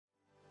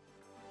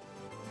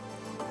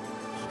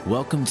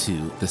Welcome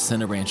to the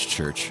Center Ranch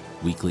Church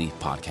Weekly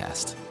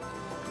Podcast.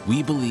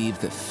 We believe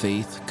that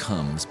faith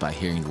comes by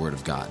hearing the Word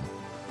of God.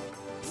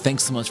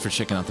 Thanks so much for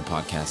checking out the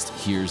podcast.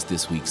 Here's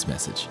this week's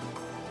message.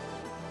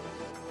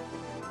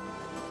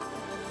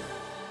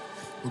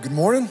 Well, good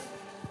morning.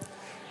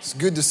 It's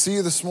good to see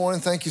you this morning.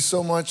 Thank you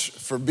so much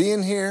for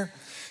being here.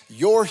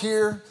 You're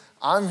here.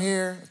 I'm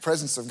here. The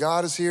presence of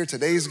God is here.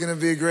 Today's going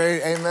to be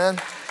great. Amen.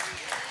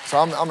 So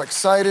I'm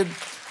excited.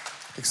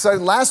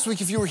 Last week,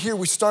 if you were here,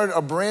 we started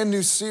a brand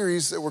new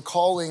series that we're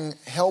calling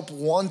Help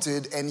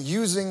Wanted, and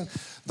using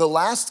the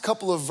last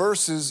couple of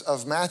verses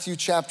of Matthew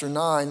chapter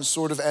 9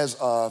 sort of as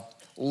a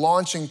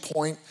launching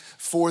point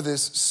for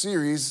this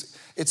series.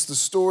 It's the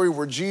story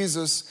where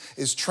Jesus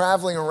is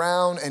traveling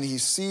around and he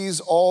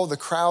sees all the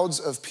crowds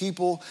of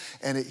people,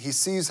 and he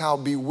sees how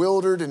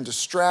bewildered and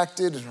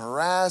distracted and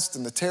harassed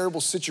and the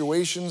terrible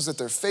situations that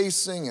they're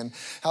facing and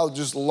how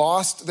just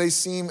lost they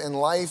seem in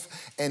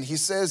life. And he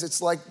says it's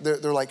like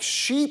they're like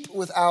sheep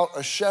without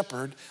a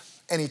shepherd.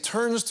 And he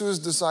turns to his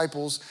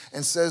disciples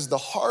and says, the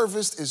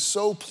harvest is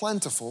so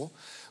plentiful,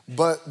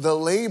 but the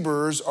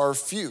laborers are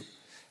few.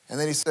 And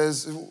then he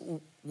says,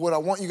 what I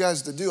want you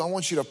guys to do, I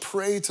want you to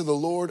pray to the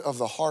Lord of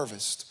the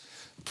harvest.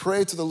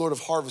 Pray to the Lord of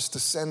harvest to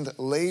send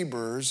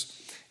laborers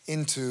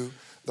into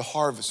the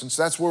harvest. And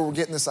so that's where we're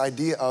getting this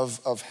idea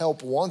of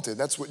help wanted.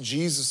 That's what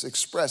Jesus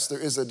expressed. There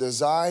is a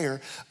desire,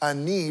 a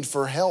need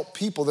for help,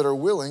 people that are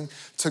willing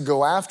to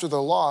go after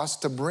the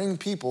lost, to bring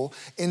people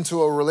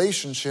into a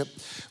relationship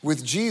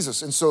with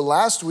Jesus. And so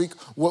last week,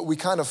 what we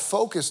kind of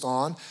focused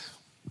on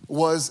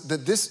was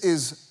that this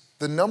is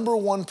the number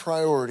one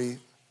priority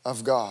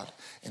of God.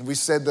 And we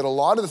said that a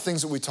lot of the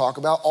things that we talk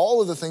about,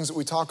 all of the things that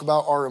we talk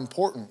about are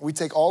important. We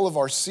take all of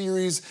our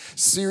series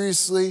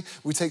seriously.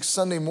 We take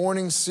Sunday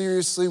mornings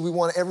seriously. We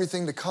want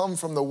everything to come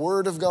from the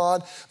Word of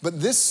God. But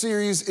this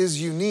series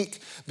is unique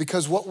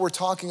because what we're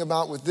talking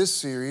about with this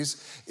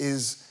series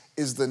is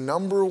the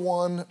number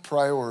one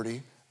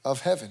priority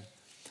of heaven.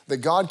 That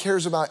God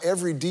cares about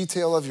every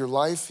detail of your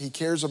life. He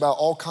cares about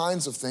all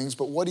kinds of things.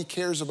 But what he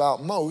cares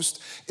about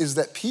most is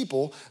that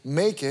people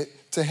make it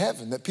to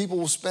heaven, that people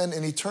will spend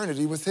an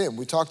eternity with him.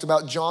 We talked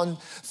about John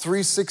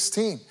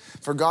 3:16.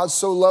 For God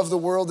so loved the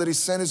world that he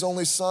sent his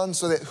only son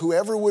so that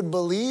whoever would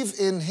believe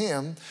in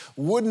him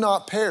would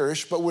not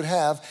perish, but would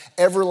have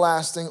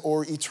everlasting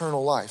or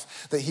eternal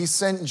life. That he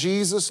sent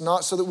Jesus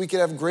not so that we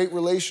could have great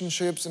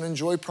relationships and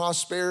enjoy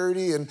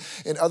prosperity and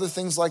other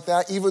things like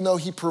that, even though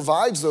he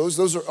provides those.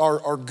 Those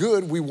are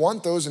good. We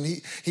want those, and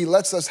he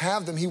lets us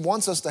have them. He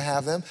wants us to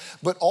have them.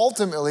 But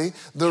ultimately,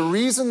 the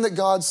reason that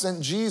God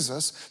sent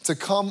Jesus to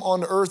come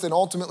on earth and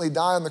ultimately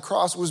die on the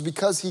cross was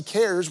because he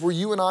cares where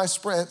you and I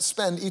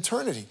spend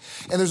eternity.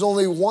 And there's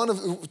only one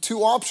of two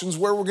options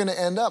where we're going to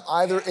end up,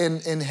 either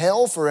in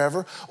hell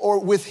forever or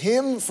with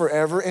him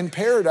forever in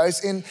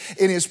paradise in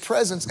his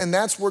presence. And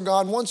that's where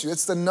God wants you.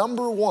 It's the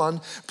number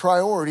one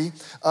priority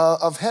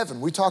of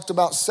heaven. We talked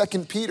about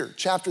 2 Peter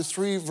chapter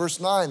 3, verse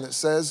 9 that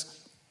says,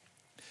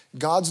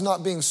 God's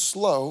not being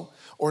slow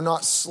or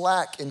not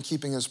slack in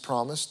keeping his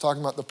promise,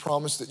 talking about the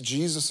promise that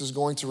Jesus is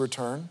going to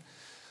return.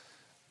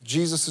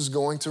 Jesus is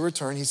going to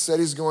return. He said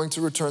he's going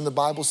to return. The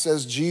Bible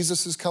says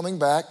Jesus is coming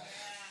back.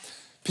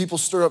 People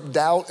stir up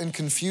doubt and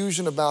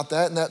confusion about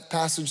that. And that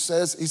passage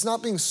says he's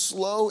not being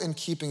slow in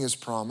keeping his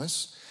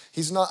promise.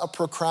 He's not a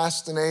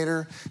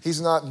procrastinator.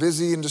 He's not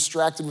busy and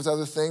distracted with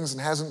other things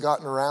and hasn't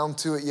gotten around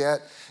to it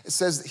yet. It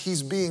says that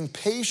he's being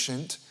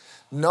patient,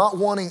 not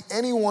wanting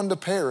anyone to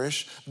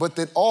perish, but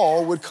that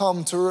all would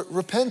come to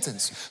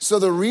repentance. So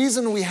the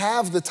reason we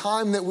have the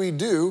time that we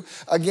do,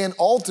 again,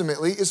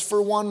 ultimately, is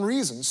for one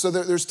reason, so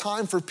that there's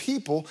time for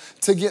people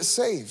to get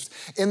saved.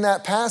 In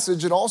that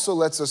passage, it also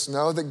lets us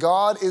know that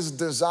God is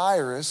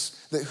desirous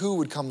that who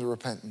would come to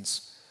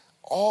repentance?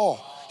 All.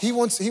 He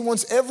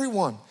wants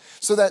everyone.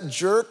 So that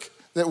jerk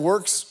that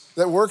works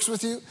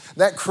with you,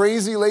 that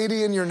crazy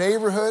lady in your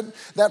neighborhood,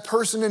 that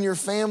person in your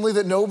family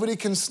that nobody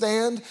can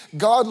stand,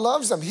 God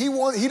loves them. He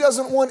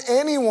doesn't want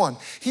anyone.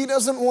 He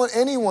doesn't want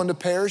anyone to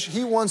perish.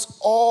 He wants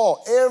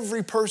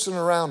every person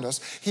around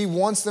us. He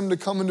wants them to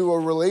come into a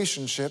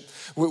relationship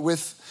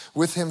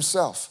with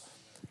himself.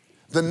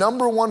 The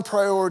number one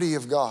priority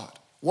of God,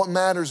 what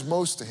matters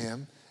most to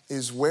him,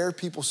 is where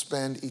people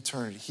spend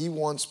eternity. He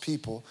wants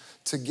people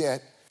to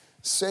get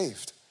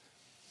saved.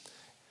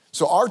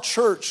 So our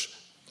church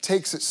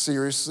takes it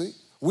seriously.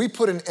 We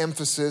put an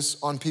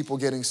emphasis on people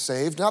getting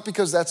saved, not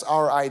because that's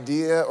our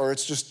idea or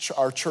it's just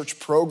our church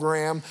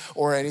program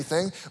or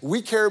anything.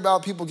 We care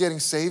about people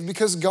getting saved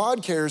because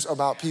God cares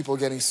about people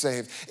getting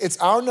saved. It's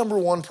our number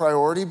one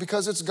priority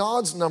because it's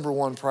God's number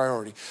one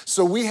priority.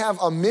 So we have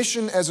a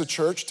mission as a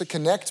church to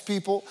connect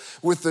people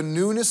with the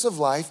newness of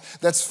life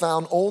that's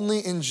found only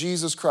in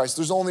Jesus Christ.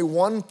 There's only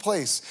one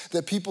place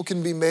that people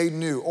can be made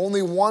new,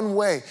 only one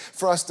way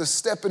for us to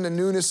step into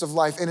newness of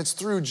life, and it's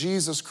through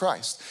Jesus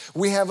Christ.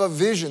 We have a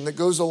vision that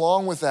goes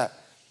along with that.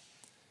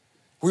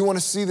 We want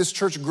to see this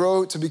church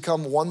grow to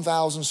become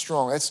 1,000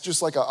 strong. That's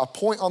just like a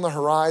point on the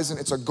horizon.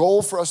 It's a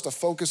goal for us to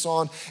focus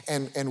on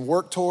and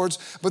work towards.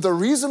 But the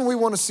reason we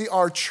want to see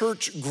our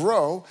church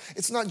grow,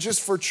 it's not just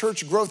for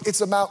church growth,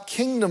 it's about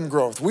kingdom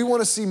growth. We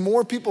want to see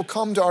more people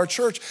come to our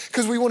church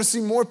because we want to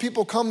see more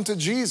people come to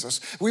Jesus.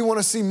 We want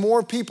to see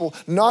more people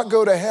not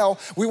go to hell.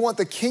 We want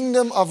the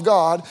kingdom of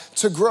God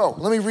to grow.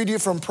 Let me read you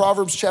from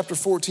Proverbs chapter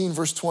 14,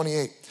 verse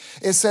 28.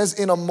 It says,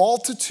 in a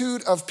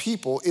multitude of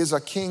people is a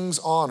king's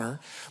honor,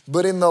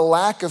 but in the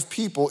lack of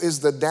people is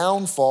the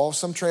downfall.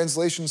 Some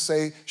translations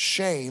say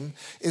shame,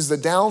 is the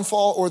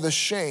downfall or the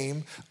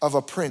shame of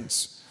a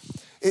prince.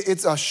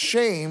 It's a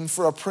shame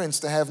for a prince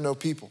to have no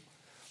people.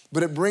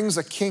 But it brings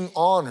a king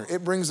honor.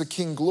 It brings a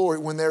king glory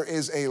when there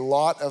is a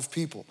lot of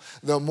people.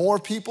 The more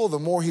people, the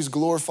more he's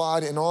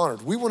glorified and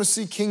honored. We want to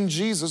see King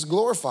Jesus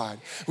glorified.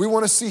 We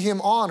want to see him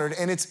honored,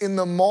 and it's in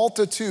the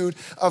multitude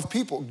of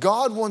people.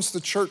 God wants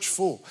the church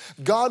full.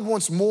 God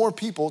wants more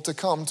people to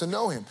come to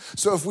know him.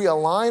 So if we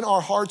align our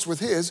hearts with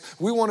his,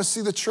 we want to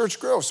see the church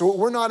grow. So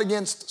we're not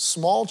against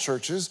small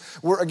churches.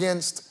 We're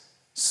against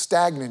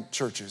stagnant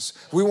churches.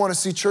 We want to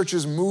see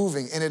churches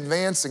moving and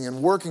advancing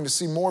and working to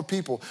see more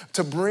people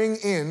to bring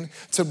in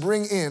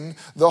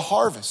the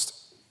harvest.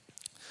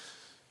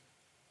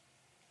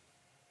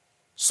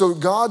 So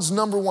God's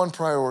number one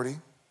priority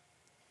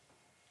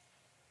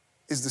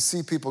is to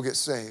see people get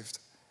saved.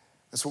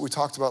 That's what we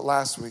talked about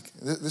last week.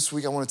 This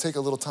week I want to take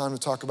a little time to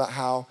talk about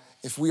how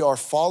if we are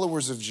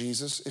followers of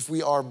Jesus, if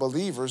we are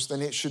believers,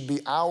 then it should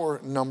be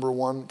our number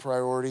one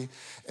priority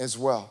as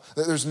well.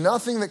 There's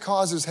nothing that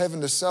causes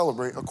heaven to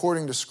celebrate,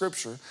 according to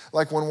Scripture,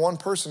 like when one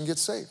person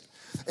gets saved.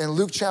 In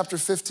Luke chapter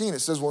 15, it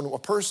says when a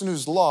person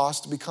who's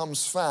lost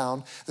becomes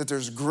found, that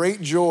there's great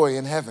joy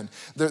in heaven.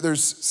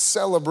 There's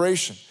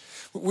celebration.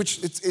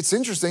 Which it's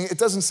interesting, it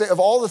doesn't say, of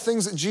all the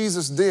things that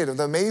Jesus did, of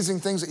the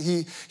amazing things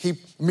that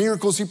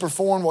miracles he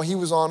performed while he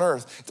was on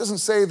earth, it doesn't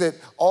say that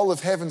all of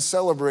heaven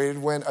celebrated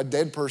when a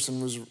dead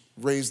person was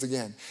raised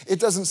again. It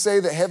doesn't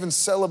say that heaven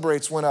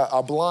celebrates when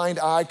a blind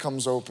eye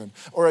comes open,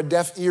 or a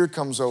deaf ear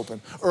comes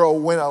open, or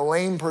when a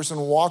lame person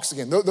walks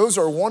again. Those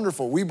are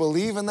wonderful. We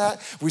believe in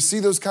that. We see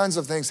those kinds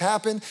of things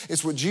happen.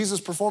 It's what Jesus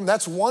performed.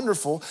 That's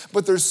wonderful.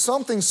 But there's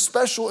something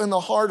special in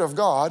the heart of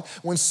God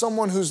when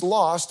someone who's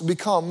lost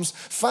becomes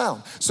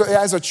found. So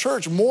as a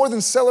church, more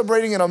than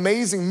celebrating an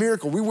amazing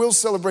miracle, we will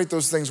celebrate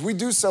those things. We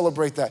do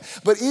celebrate that.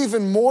 But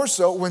even more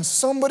so, when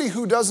somebody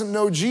who doesn't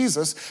know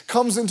Jesus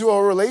comes into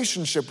a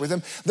relationship with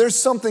him, there's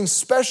something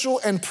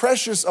special and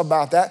precious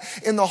about that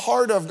in the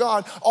heart of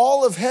God.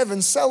 All of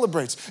heaven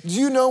celebrates. Do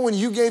you know when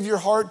you gave your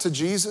heart to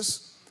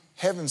Jesus,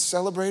 heaven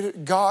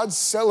celebrated? God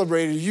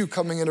celebrated you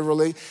coming into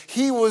relate.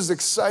 He was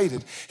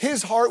excited.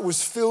 His heart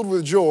was filled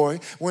with joy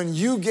when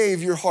you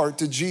gave your heart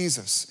to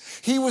Jesus.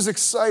 He was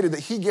excited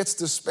that he gets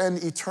to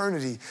spend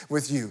eternity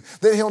with you,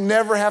 that he'll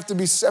never have to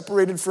be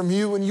separated from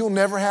you and you'll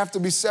never have to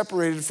be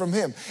separated from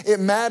him. It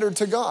mattered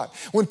to God.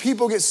 When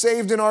people get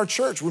saved in our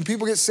church, when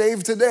people get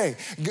saved today,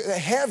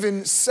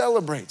 heaven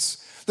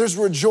celebrates. There's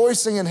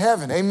rejoicing in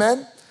heaven.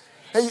 Amen?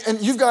 Hey,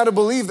 and you've got to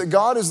believe that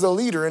God is the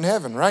leader in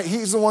heaven, right?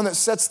 He's the one that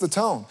sets the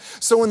tone.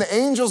 So when the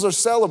angels are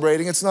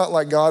celebrating, it's not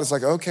like God is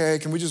like, okay,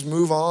 can we just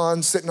move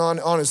on, sitting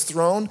on his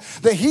throne?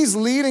 That he's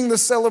leading the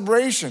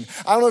celebration.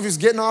 I don't know if he's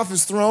getting off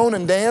his throne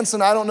and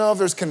dancing. I don't know if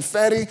there's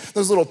confetti,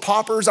 those little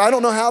poppers. I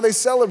don't know how they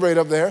celebrate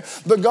up there.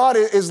 But God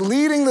is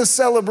leading the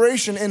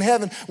celebration in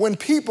heaven when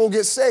people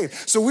get saved.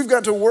 So we've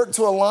got to work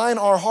to align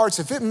our hearts.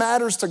 If it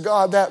matters to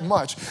God that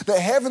much,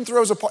 that heaven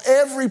throws a party,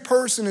 every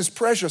person is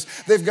precious.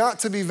 They've got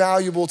to be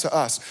valuable to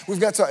us.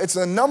 It's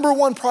the number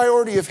one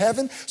priority of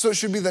heaven, so it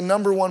should be the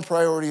number one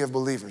priority of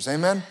believers.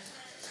 Amen?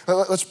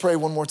 Let's pray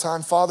one more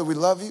time. Father, we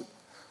love you.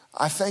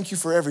 I thank you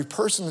for every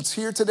person that's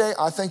here today.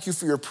 I thank you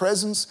for your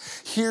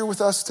presence here with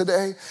us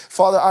today.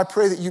 Father, I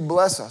pray that you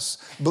bless us.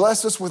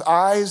 Bless us with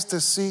eyes to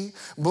see.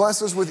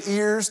 Bless us with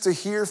ears to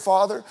hear,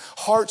 Father.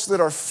 Hearts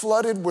that are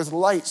flooded with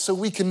light so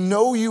we can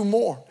know you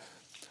more.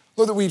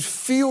 Lord, that we'd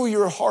feel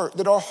your heart,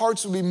 that our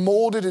hearts would be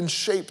molded and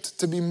shaped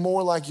to be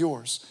more like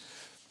yours.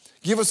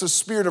 Give us a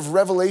spirit of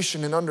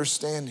revelation and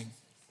understanding.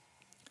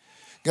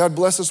 God,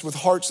 bless us with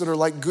hearts that are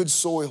like good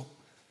soil,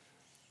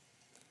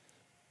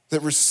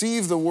 that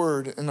receive the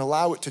word and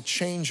allow it to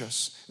change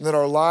us, and that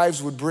our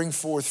lives would bring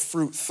forth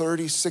fruit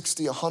 30,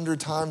 60, 100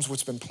 times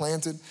what's been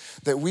planted,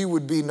 that we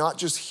would be not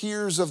just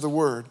hearers of the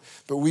word,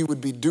 but we would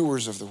be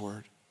doers of the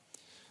word.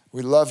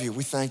 We love you.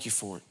 We thank you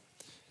for it.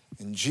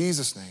 In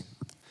Jesus' name,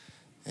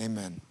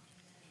 amen.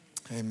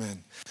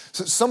 Amen.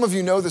 So some of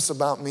you know this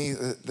about me,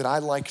 that I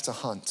like to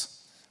hunt.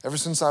 Ever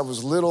since I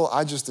was little,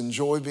 I just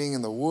enjoy being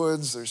in the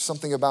woods. There's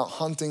something about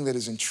hunting that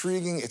is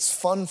intriguing. It's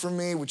fun for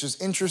me, which is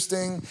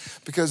interesting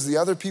because the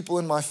other people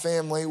in my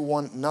family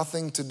want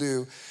nothing to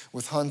do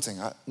with hunting.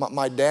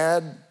 My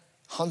dad,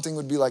 hunting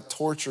would be like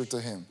torture to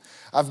him.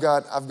 I've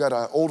got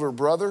an older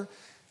brother.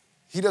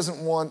 He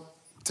doesn't want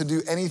to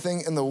do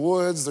anything in the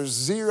woods. There's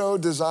zero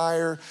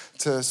desire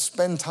to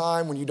spend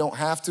time when you don't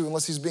have to,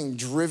 unless he's being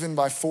driven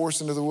by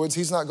force into the woods.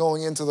 He's not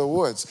going into the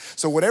woods.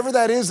 So whatever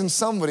that is in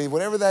somebody,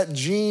 whatever that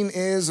gene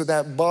is or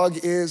that bug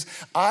is,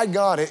 I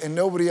got it and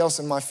nobody else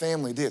in my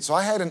family did. So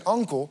I had an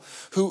uncle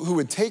who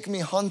would take me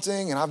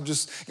hunting, and I've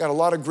just got a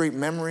lot of great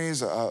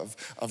memories of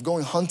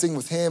going hunting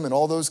with him and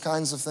all those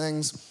kinds of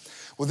things.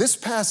 Well, this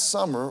past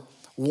summer,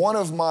 one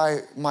of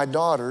my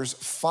daughters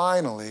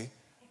finally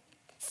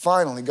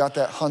got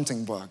that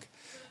hunting bug.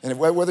 And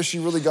whether she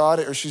really got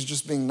it or she's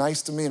just being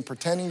nice to me and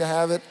pretending to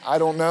have it, I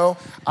don't know.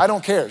 I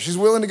don't care. She's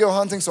willing to go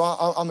hunting, so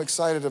I'm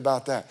excited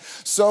about that.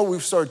 So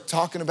we've started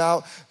talking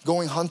about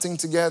going hunting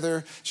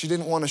together. She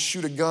didn't want to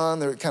shoot a gun.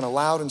 They're kind of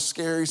loud and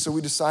scary, so we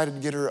decided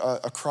to get her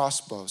a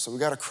crossbow. So we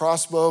got a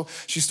crossbow.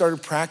 She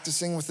started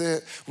practicing with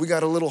it. We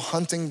got a little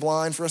hunting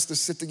blind for us to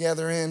sit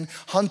together in.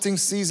 Hunting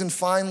season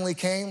finally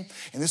came,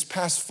 and this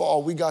past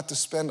fall, we got to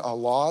spend a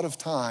lot of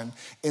time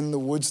in the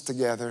woods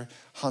together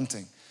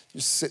hunting.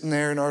 Just sitting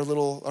there in our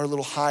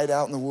little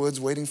hideout in the woods,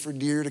 waiting for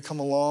deer to come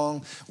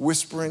along,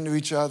 whispering to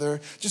each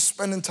other, just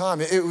spending time.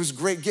 It was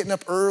great getting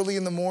up early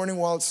in the morning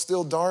while it's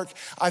still dark.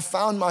 I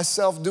found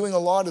myself doing a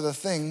lot of the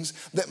things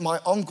that my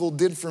uncle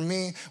did for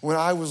me when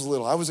I was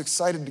little. I was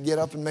excited to get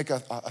up and make a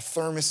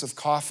thermos of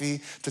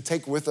coffee to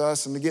take with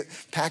us and to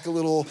pack a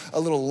little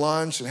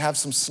lunch and have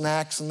some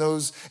snacks and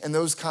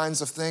those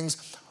kinds of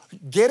things.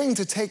 Getting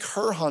to take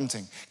her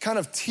hunting, kind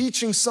of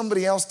teaching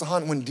somebody else to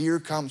hunt when deer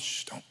come,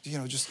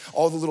 just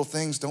all the little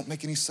things, don't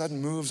make any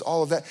sudden moves,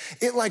 all of that.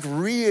 It like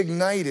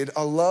reignited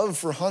a love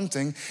for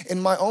hunting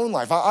in my own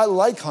life. I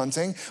like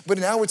hunting, but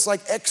now it's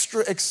like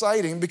extra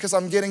exciting because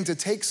I'm getting to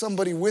take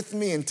somebody with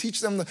me and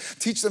teach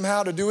them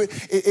how to do it.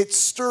 It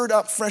stirred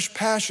up fresh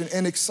passion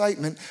and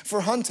excitement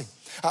for hunting.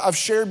 I've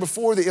shared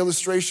before the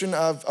illustration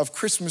of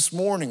Christmas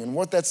morning and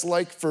what that's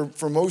like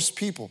for most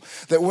people.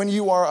 That when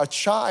you are a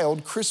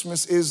child,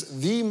 Christmas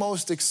is the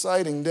most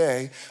exciting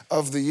day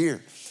of the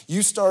year.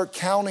 You start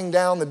counting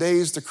down the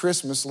days to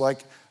Christmas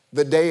like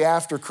the day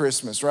after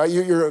Christmas, right?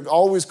 You're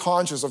always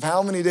conscious of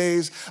how many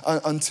days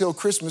until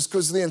Christmas,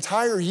 because the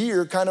entire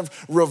year kind of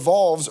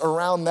revolves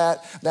around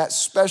that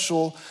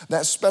special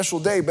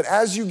day. But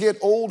as you get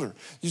older,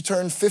 you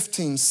turn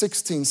 15,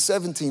 16,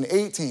 17,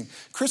 18,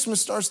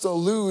 Christmas starts to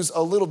lose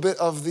a little bit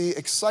of the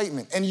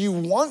excitement. And you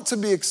want to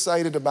be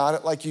excited about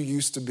it like you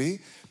used to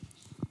be,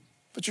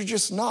 but you're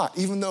just not,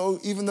 even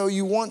though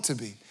you want to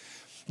be.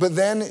 But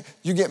then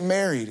you get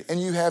married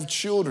and you have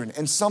children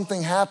and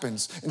something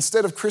happens.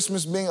 Instead of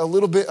Christmas being a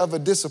little bit of a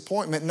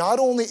disappointment, not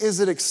only is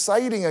it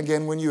exciting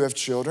again when you have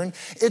children,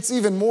 it's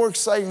even more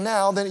exciting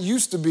now than it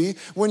used to be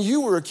when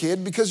you were a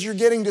kid, because you're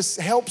getting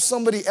to help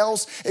somebody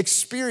else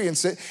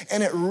experience it,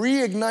 and it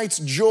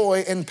reignites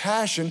joy and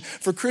passion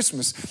for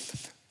Christmas.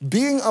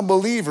 Being a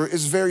believer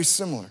is very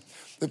similar.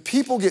 The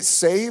people get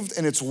saved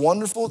and it's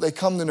wonderful. They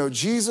come to know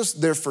Jesus.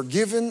 They're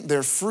forgiven.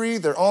 They're free.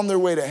 They're on their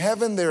way to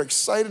heaven. They're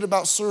excited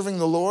about serving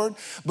the Lord.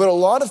 But a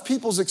lot of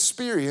people's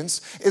experience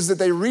is that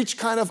they reach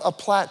kind of a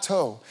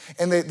plateau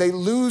and they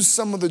lose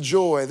some of the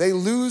joy. They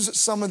lose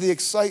some of the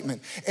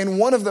excitement. And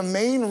one of the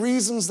main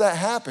reasons that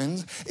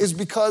happens is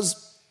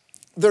because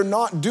they're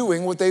not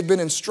doing what they've been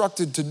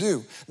instructed to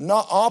do,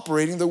 not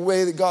operating the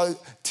way that God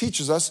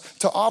teaches us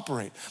to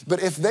operate.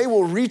 But if they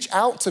will reach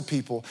out to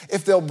people,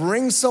 if they'll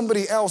bring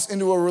somebody else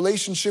into a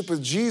relationship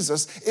with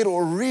Jesus,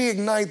 it'll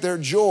reignite their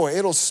joy.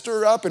 It'll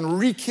stir up and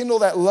rekindle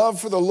that love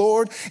for the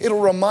Lord.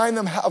 It'll remind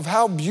them of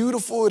how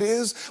beautiful it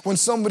is when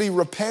somebody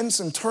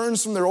repents and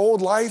turns from their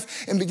old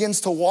life and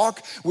begins to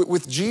walk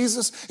with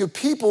Jesus.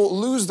 People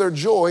lose their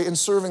joy in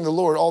serving the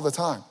Lord all the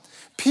time.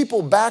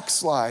 People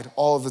backslide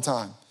all of the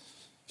time.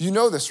 You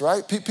know this,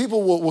 right?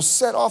 People will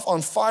set off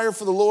on fire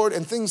for the Lord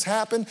and things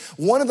happen.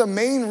 One of the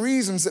main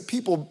reasons that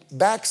people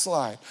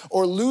backslide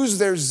or lose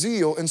their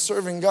zeal in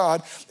serving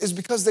God is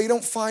because they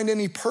don't find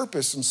any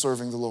purpose in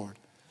serving the Lord.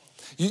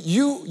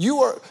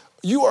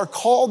 You are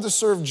called to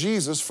serve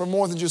Jesus for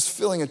more than just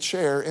filling a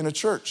chair in a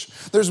church.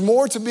 There's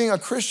more to being a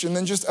Christian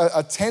than just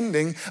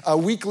attending a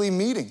weekly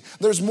meeting.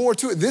 There's more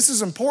to it. This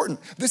is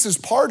important. This is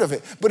part of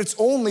it, but it's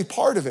only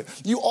part of it.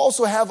 You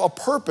also have a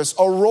purpose,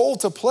 a role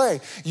to play.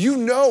 You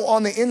know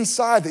on the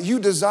inside that you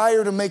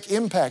desire to make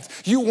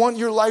impact. You want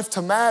your life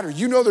to matter.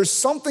 You know there's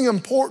something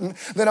important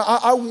that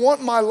I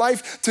want my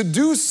life to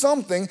do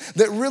something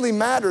that really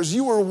matters.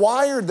 You were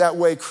wired that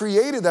way,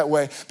 created that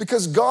way,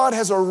 because God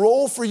has a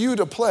role for you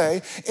to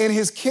play in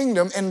His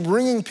kingdom and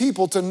bringing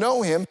people to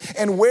know Him,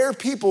 and where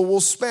people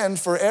will spend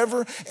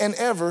forever and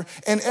ever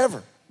and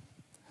ever.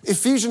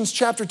 Ephesians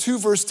chapter 2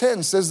 verse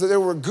 10 says that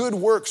there were good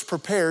works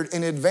prepared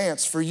in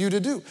advance for you to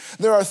do.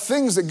 There are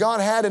things that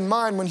God had in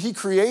mind when He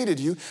created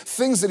you,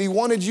 things that He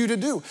wanted you to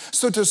do.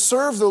 So to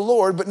serve the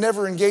Lord but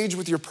never engage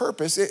with your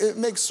purpose, it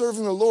makes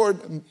serving the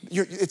Lord,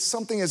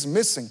 something is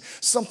missing,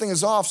 something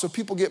is off. So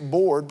people get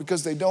bored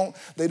because they don't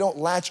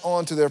latch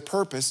on to their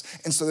purpose,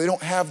 and so they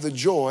don't have the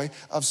joy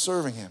of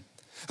serving Him.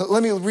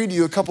 Let me read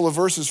you a couple of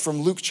verses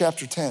from Luke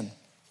chapter 10.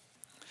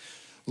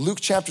 Luke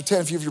chapter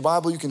 10, if you have your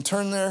Bible, you can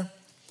turn there.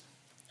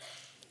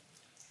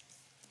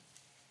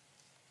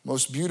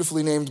 Most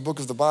beautifully named book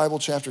of the Bible,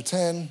 chapter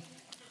 10.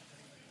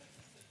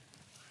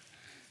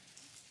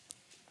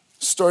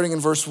 Starting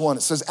in verse 1,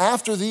 it says,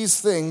 "After these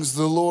things,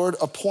 the Lord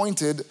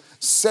appointed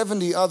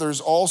 70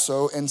 others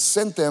also and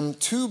sent them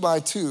 2 by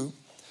 2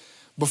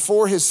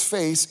 before his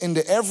face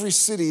into every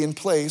city and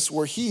place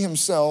where he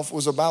himself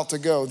was about to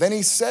go. Then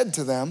he said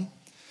to them,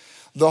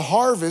 'The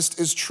harvest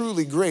is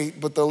truly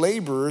great, but the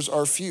laborers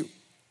are few.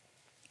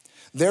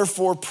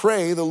 Therefore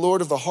pray the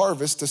Lord of the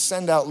harvest to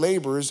send out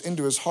laborers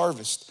into his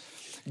harvest.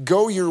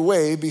 Go your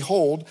way,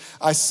 behold,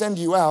 I send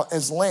you out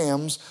as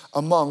lambs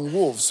among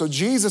wolves.'" So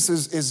Jesus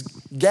is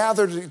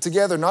gathered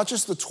together, not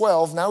just the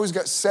 12, now he's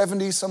got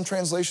 70, some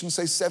translations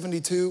say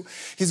 72.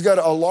 He's got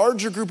a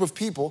larger group of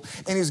people,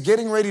 and he's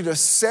getting ready to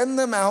send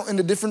them out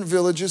into different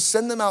villages,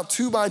 send them out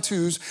 2 by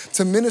 2s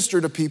to minister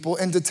to people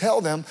and to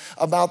tell them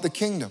about the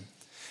kingdom.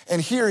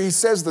 And here he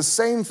says the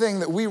same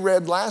thing that we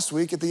read last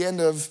week at the end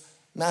of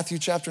Matthew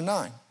chapter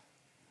 9.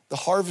 The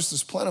harvest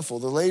is plentiful,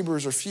 the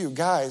laborers are few.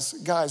 Guys,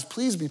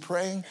 please be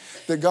praying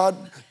that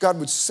God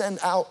would send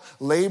out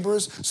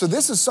laborers. So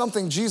this is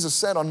something Jesus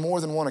said on more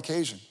than one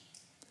occasion.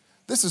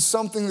 This is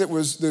something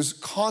there's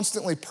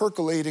constantly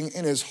percolating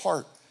in his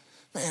heart.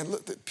 Man,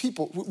 look,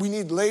 people, we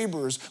need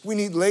laborers. We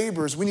need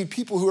laborers. We need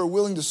people who are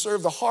willing to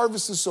serve. The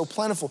harvest is so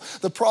plentiful.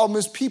 The problem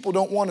is people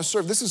don't want to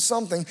serve. This is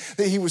something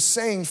that he was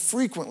saying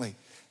frequently.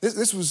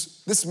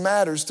 This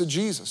matters to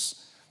Jesus,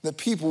 that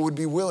people would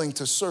be willing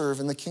to serve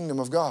in the kingdom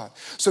of God.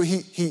 So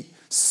he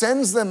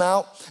sends them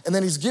out, and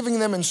then he's giving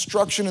them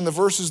instruction in the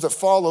verses that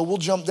follow. We'll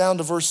jump down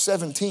to verse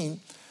 17.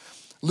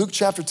 Luke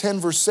chapter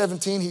 10, verse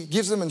 17, he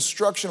gives them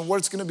instruction of what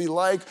it's going to be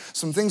like,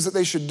 some things that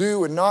they should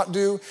do and not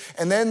do.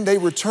 And then they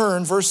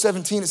return. Verse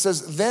 17, it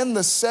says, "Then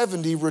the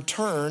 70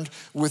 returned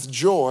with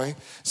joy,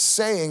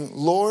 saying,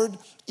 'Lord,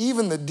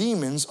 even the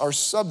demons are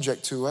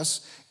subject to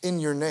us in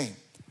your name.'"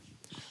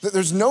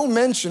 There's no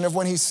mention of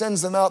when he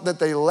sends them out that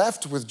they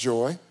left with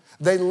joy.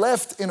 They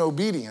left in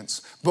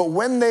obedience. But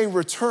when they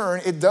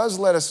return, it does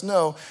let us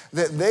know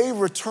that they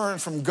return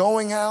from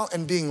going out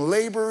and being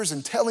laborers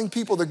and telling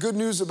people the good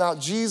news about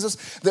Jesus,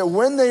 that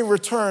when they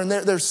return,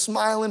 they're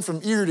smiling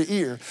from ear to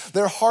ear.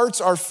 Their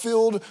hearts are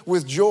filled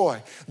with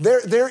joy.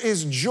 There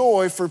is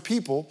joy for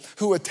people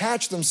who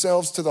attach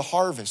themselves to the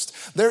harvest.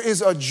 There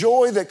is a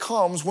joy that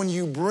comes when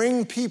you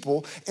bring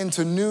people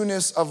into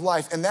newness of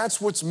life. And that's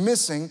what's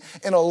missing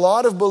in a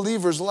lot of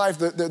believers' life.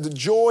 The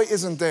joy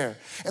isn't there.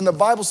 And the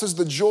Bible says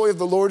the joy of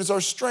the Lord is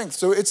our strength.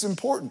 So it's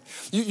important.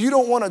 You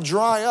don't want to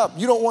dry up.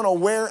 You don't want to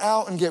wear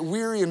out and get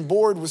weary and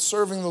bored with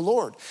serving the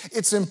Lord.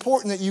 It's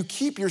important that you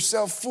keep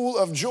yourself full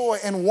of joy.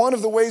 And one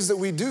of the ways that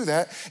we do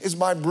that is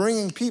by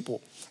bringing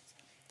people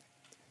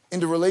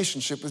into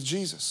relationship with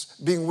Jesus,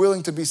 being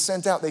willing to be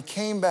sent out. They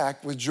came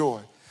back with joy.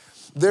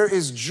 There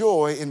is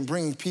joy in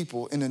bringing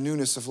people into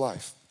newness of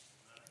life.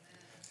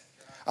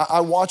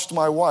 I watched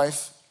my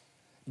wife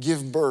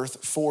give birth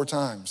 4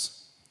 times.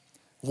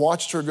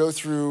 Watched her go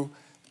through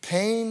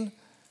pain,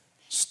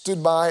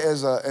 stood by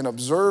as an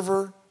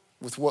observer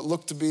with what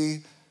looked to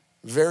be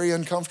very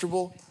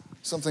uncomfortable,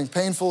 something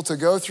painful to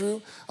go through.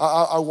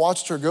 I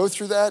watched her go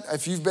through that.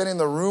 If you've been in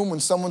the room when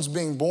someone's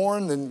being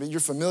born, then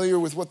you're familiar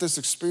with what this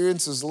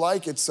experience is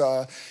like. It's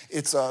a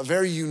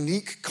very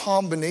unique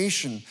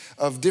combination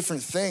of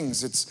different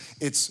things.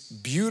 It's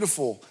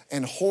beautiful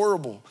and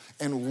horrible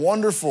and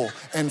wonderful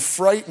and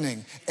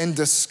frightening and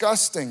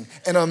disgusting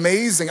and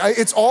amazing.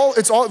 It's all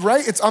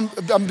right.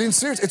 I'm being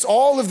serious. It's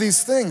all of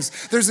these things.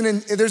 There's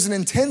an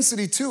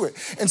intensity to it.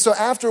 And so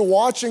after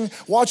watching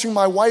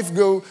my wife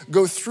go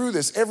through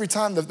this, every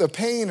time the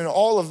pain and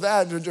all of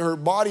that, her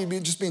body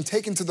just being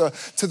taken to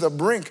the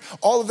brink,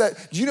 all of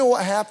that. Do you know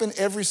what happened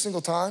every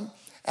single time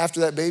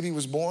after that baby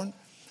was born?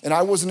 And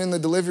I wasn't in the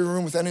delivery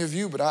room with any of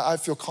you, but I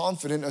feel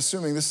confident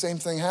assuming the same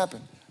thing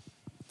happened.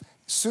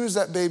 As soon as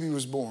that baby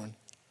was born,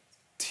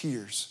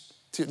 tears.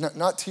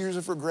 Not tears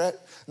of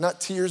regret, not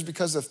tears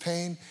because of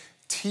pain,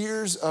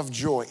 tears of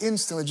joy,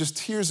 instantly just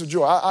tears of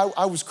joy.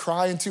 I was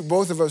crying too,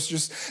 both of us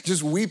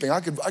just weeping. I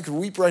could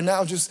weep right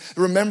now just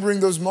remembering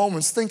those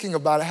moments, thinking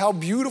about it, how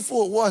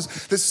beautiful it was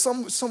that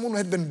someone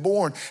had been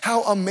born,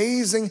 how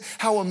amazing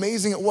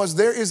it was.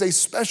 There is a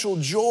special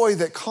joy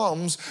that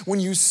comes when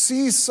you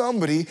see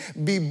somebody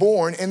be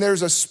born, and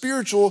there's a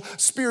spiritual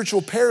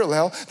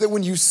parallel that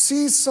when you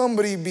see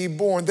somebody be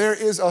born, there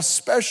is a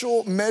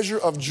special measure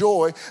of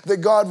joy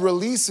that God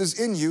releases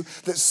in you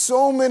that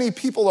so many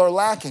people are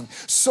lacking.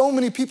 So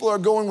many people are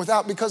going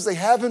without because they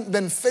haven't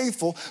been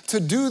faithful to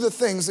do the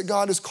things that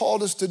God has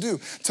called us to do,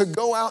 to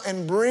go out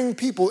and bring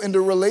people into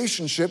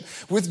relationship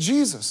with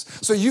Jesus.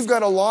 So you've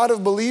got a lot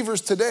of believers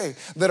today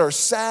that are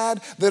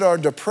sad, that are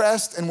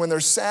depressed, and when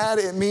they're sad,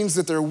 it means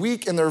that they're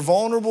weak and they're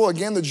vulnerable.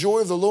 Again, the joy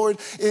of the Lord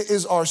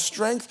is our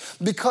strength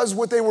because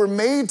what they were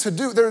made to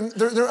do,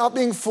 they're not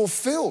being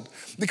fulfilled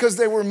because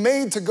they were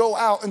made to go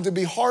out and to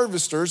be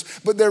harvesters,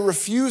 but they're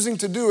refusing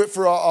to do it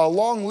for a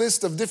long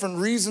list of different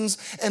reasons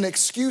and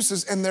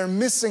excuses, and they're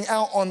missing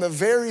out on the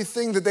very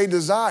thing that they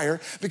desire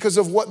because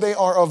of what they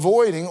are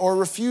avoiding or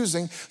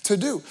refusing to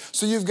do.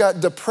 So you've got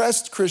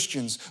depressed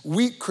Christians,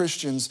 weak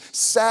Christians,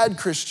 sad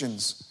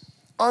Christians,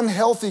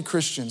 unhealthy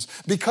Christians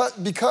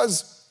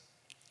because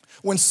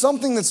when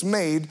something that's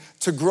made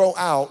to grow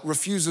out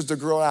refuses to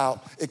grow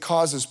out, it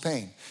causes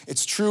pain.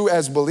 It's true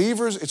as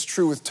believers, it's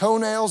true with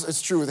toenails,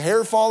 it's true with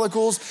hair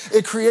follicles.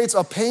 It creates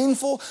a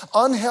painful,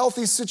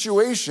 unhealthy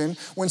situation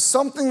when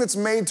something that's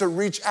made to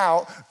reach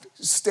out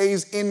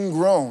stays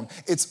ingrown.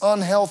 It's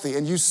unhealthy.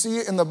 And you see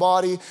it in the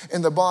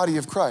body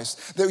of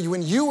Christ. That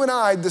when you and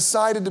I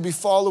decided to be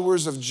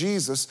followers of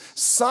Jesus,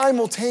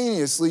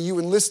 simultaneously you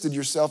enlisted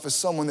yourself as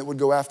someone that would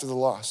go after the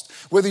lost.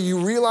 Whether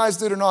you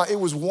realized it or not, it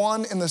was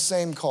one and the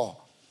same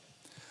call.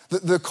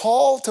 The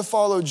call to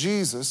follow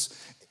Jesus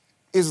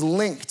is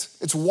linked.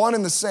 It's one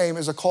and the same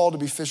as a call to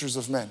be fishers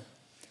of men.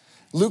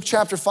 Luke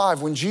chapter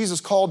 5, when Jesus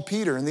called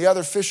Peter and the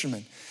other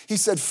fishermen, he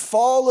said,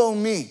 "Follow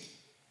me,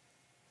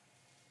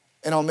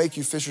 and I'll make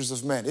you fishers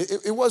of men."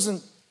 It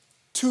wasn't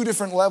two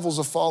different levels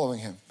of following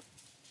him,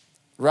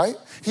 right?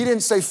 He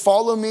didn't say,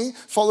 follow me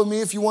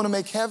if you want to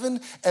make heaven.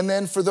 And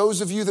then for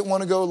those of you that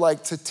want to go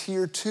like to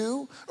tier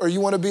 2, or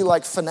you want to be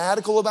like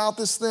fanatical about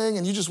this thing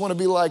and you just want to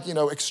be like,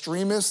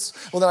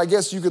 extremists, well then I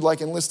guess you could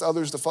like enlist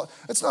others to follow.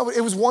 That's not what,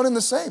 it was one and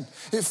the same.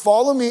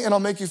 Follow me and I'll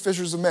make you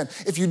fishers of men.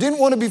 If you didn't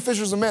want to be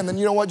fishers of men, then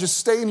you know what? Just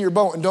stay in your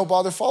boat and don't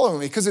bother following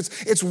me, because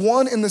it's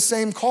one and the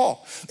same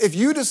call. If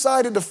you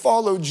decided to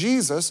follow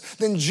Jesus,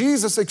 then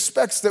Jesus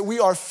expects that we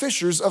are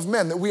fishers of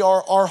men, that we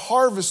are our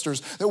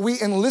harvesters, that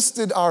we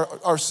enlisted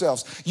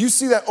ourselves. You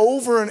see that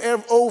over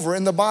and over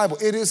in the Bible.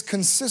 It is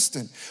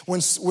consistent.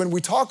 When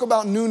we talk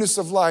about newness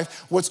of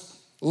life, what's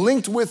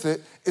linked with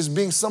it is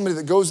being somebody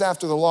that goes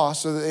after the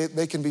lost so that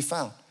they can be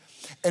found.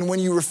 And when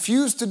you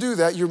refuse to do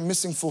that, you're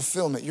missing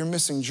fulfillment. You're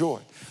missing joy.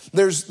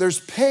 There's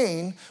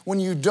pain when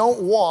you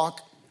don't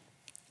walk.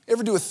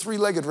 Ever do a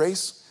 3-legged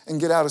race and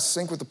get out of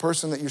sync with the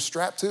person that you're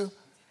strapped to? And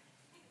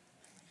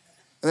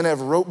then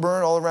have a rope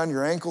burn all around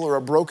your ankle, or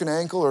a broken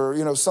ankle,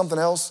 or something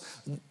else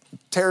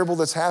terrible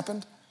that's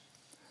happened?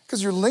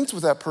 Because you're linked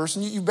with that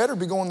person, you better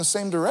be going the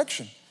same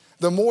direction.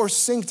 The more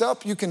synced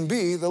up you can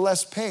be, the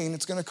less pain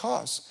it's going to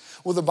cause.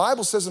 Well, the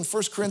Bible says in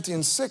 1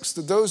 Corinthians 6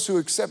 that those who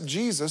accept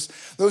Jesus,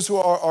 those who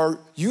are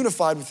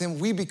unified with him,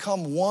 we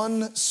become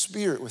one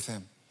spirit with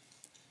him.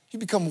 You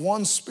become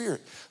one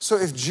spirit. So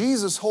if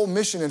Jesus' whole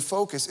mission and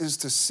focus is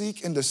to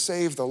seek and to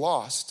save the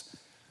lost,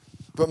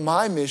 but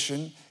my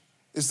mission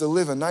is to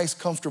live a nice,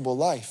 comfortable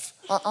life,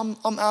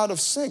 I'm out of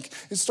sync.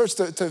 It starts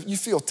you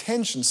feel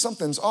tension.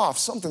 Something's off.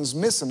 Something's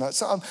missing.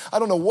 I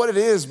don't know what it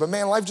is, but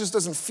man, life just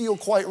doesn't feel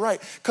quite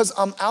right because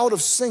I'm out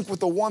of sync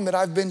with the one that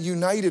I've been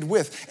united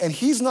with. And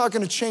he's not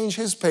going to change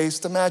his pace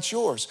to match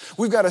yours.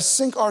 We've got to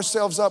sync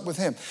ourselves up with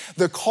him.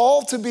 The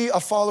call to be a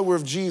follower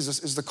of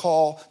Jesus is the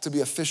call to be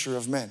a fisher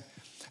of men.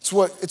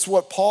 It's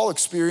what Paul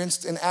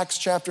experienced in Acts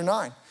chapter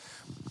 9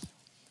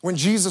 when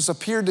Jesus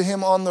appeared to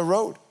him on the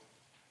road.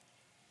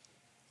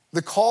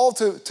 The call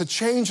to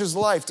change his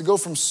life, to go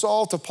from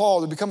Saul to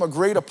Paul, to become a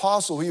great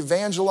apostle. He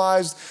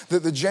evangelized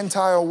the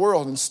Gentile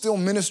world and still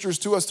ministers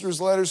to us through his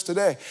letters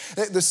today.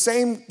 The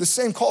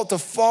same call to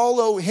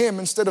follow him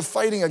instead of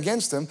fighting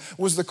against him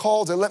was the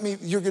call to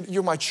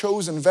you're my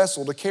chosen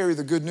vessel to carry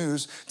the good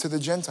news to the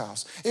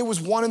Gentiles. It was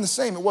one and the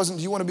same. It wasn't,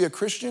 do you want to be a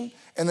Christian?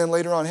 And then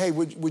later on, hey,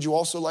 would you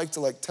also like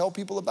to tell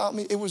people about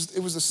me? It was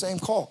the same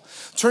call.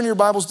 Turn your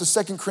Bibles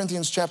to 2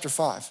 Corinthians chapter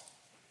 5.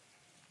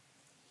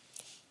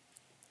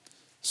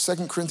 2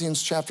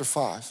 Corinthians chapter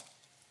 5.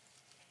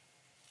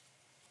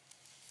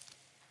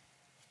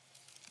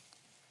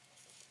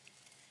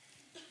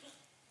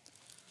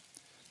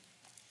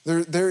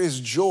 There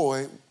is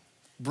joy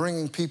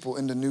bringing people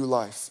into new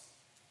life.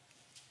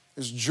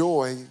 There's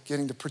joy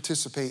getting to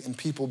participate in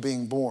people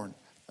being born.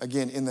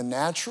 Again, in the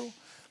natural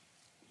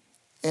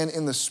and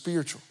in the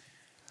spiritual.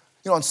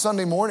 On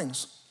Sunday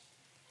mornings,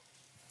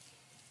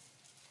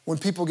 when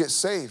people get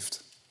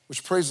saved,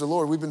 which praise the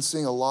Lord, we've been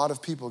seeing a lot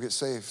of people get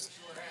saved.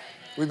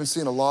 We've been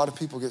seeing a lot of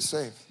people get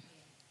saved.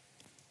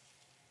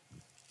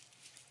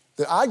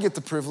 That I get the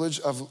privilege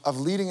of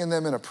leading in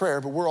them in a prayer,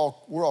 but we're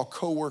all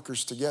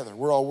co-workers together.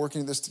 We're all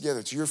working this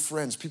together. It's your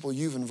friends, people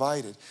you've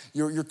invited,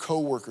 your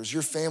co-workers,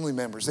 your family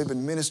members. They've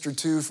been ministered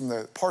to from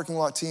the parking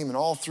lot team and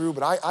all through,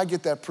 but I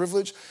get that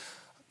privilege.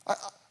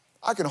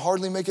 I can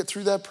hardly make it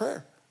through that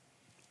prayer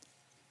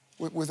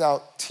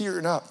without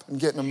tearing up and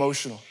getting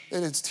emotional.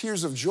 And it's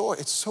tears of joy.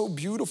 It's so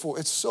beautiful.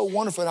 It's so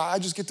wonderful. And I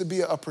just get to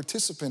be a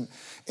participant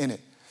in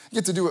it. You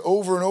get to do it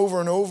over and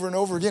over and over and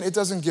over again. It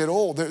doesn't get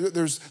old.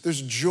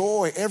 There's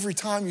joy every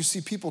time you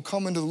see people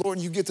come into the Lord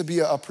and you get to be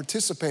a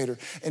participator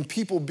and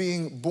people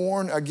being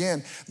born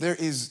again. There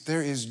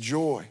is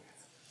joy.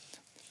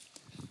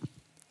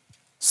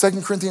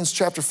 2 Corinthians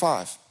chapter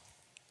 5,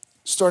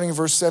 starting in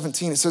verse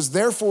 17, it says,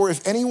 "Therefore,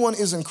 if anyone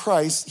is in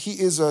Christ, he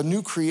is a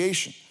new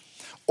creation.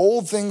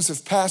 Old things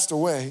have passed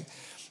away.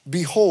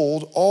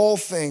 Behold, all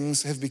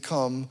things have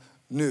become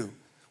new."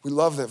 We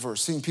love that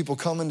verse, seeing people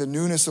come into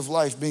newness of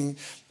life,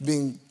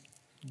 being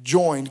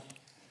joined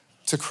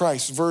to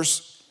Christ.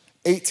 Verse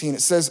 18,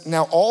 it says,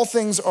 "Now all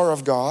things are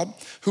of God,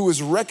 who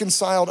has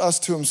reconciled us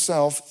to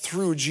himself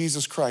through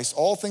Jesus Christ."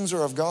 All things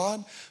are of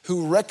God,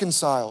 who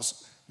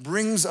reconciles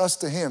brings us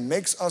to him,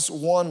 makes us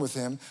one with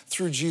him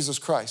through Jesus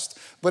Christ.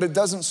 But it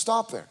doesn't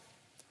stop there.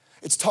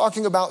 It's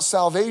talking about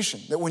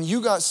salvation, that when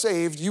you got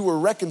saved, you were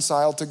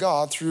reconciled to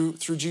God through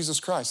Jesus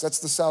Christ. That's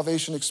the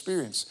salvation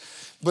experience.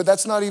 But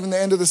that's not even the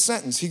end of the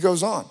sentence. He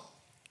goes on.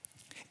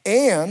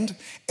 And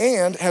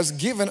has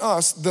given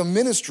us the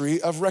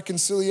ministry of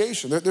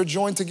reconciliation. They're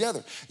joined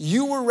together.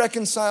 You were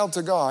reconciled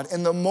to God,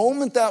 and the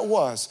moment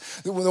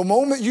the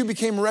moment you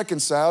became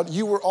reconciled,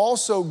 you were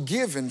also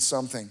given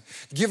something,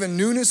 given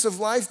newness of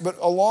life, but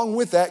along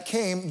with that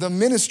came the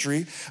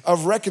ministry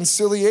of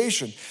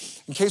reconciliation.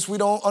 In case we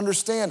don't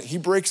understand it, he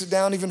breaks it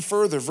down even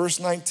further. Verse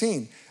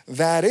 19,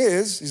 that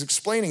is, he's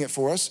explaining it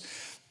for us,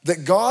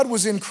 that God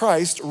was in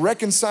Christ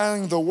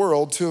reconciling the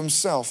world to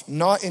himself,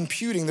 not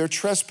imputing their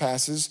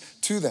trespasses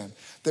to them.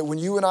 That when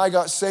you and I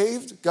got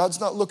saved, God's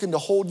not looking to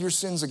hold your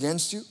sins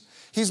against you.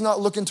 He's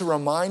not looking to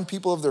remind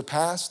people of their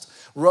past,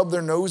 rub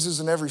their noses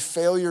in every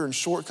failure and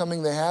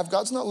shortcoming they have.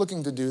 God's not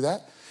looking to do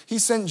that. He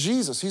sent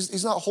Jesus.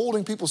 He's not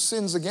holding people's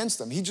sins against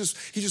them. He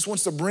just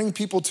wants to bring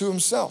people to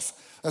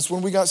himself. That's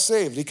when we got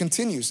saved. He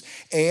continues,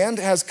 and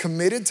has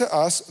committed to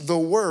us the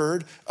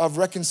word of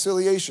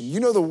reconciliation. You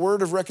know the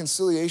word of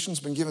reconciliation has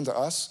been given to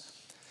us.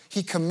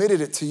 He committed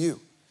it to you.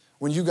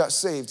 When you got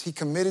saved, he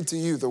committed to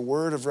you the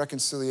word of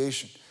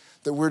reconciliation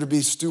that we're to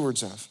be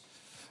stewards of.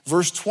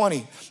 Verse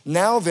 20,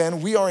 now then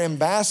we are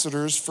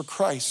ambassadors for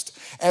Christ.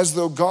 As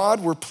though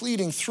God were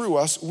pleading through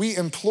us, we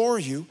implore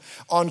you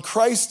on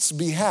Christ's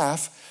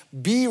behalf,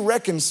 be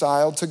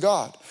reconciled to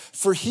God.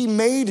 For he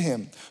made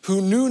him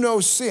who knew no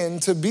sin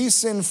to be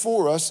sin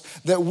for us,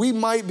 that we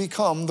might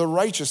become the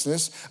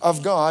righteousness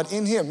of God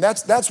in him.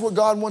 That's what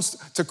God wants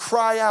to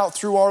cry out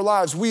through our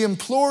lives. We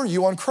implore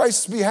you on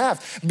Christ's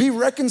behalf, be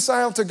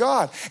reconciled to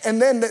God.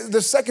 And then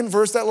the second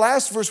verse, that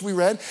last verse we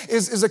read,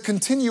 is a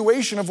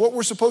continuation of what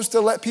we're supposed to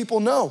let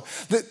people know.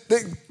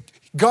 That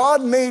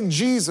God made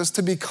Jesus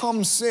to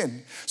become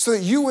sin so that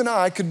you and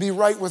I could be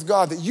right with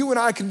God, that you and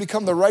I can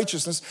become the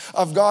righteousness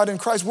of God in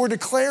Christ. We're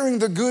declaring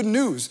the good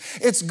news.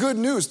 It's good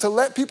news to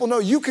let people know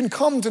you can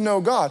come to know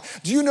God.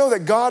 Do you know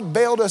that God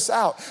bailed us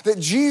out, that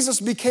Jesus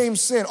became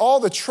sin? All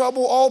the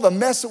trouble, all the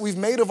mess that we've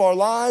made of our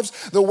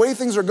lives, the way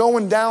things are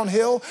going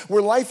downhill,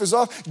 where life is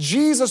off,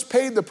 Jesus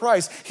paid the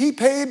price. He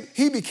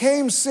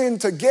became sin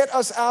to get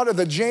us out of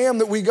the jam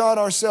that we got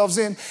ourselves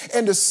in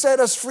and to set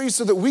us free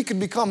so that we could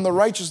become the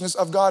righteousness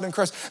of God in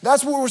Christ.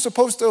 That's what we're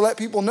supposed to let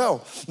people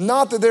know.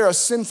 Not that they're a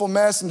sinful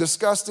mess and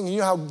disgusting and you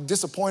know how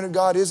disappointed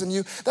God is in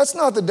you. That's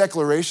not the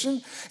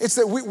declaration. It's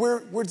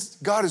that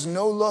God is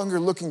no longer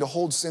looking to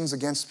hold sins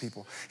against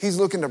people. He's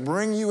looking to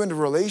bring you into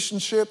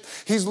relationship.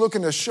 He's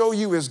looking to show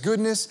you his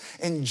goodness,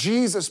 and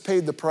Jesus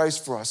paid the price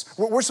for us.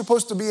 We're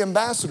supposed to be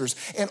ambassadors,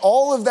 and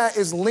all of that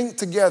is linked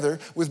together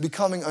with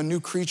becoming a new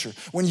creature.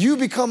 When you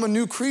become a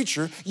new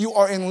creature, you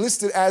are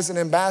enlisted as an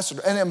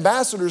ambassador. An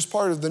ambassador is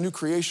part of the new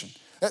creation.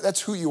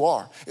 That's who you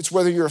are. It's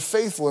whether you're a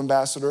faithful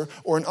ambassador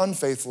or an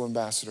unfaithful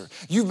ambassador.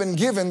 You've been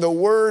given the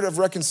word of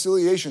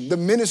reconciliation, the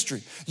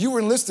ministry. You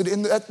were enlisted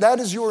in that. That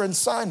is your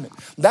assignment.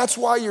 That's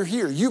why you're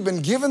here. You've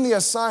been given the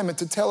assignment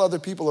to tell other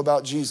people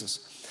about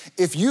Jesus.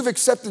 If you've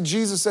accepted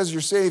Jesus as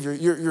your Savior,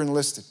 you're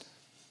enlisted.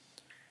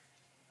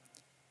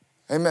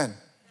 Amen.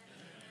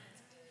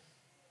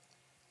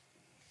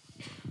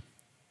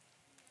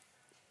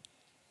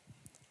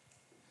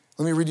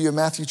 Let me read you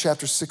Matthew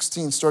chapter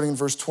 16, starting in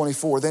verse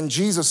 24. Then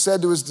Jesus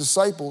said to his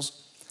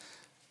disciples,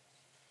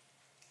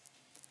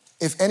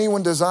 if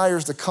anyone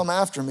desires to come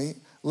after me,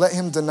 let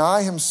him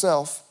deny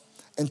himself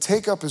and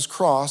take up his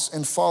cross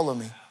and follow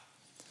me.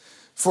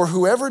 For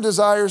whoever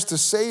desires to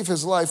save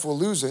his life will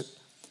lose it,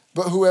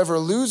 but whoever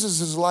loses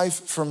his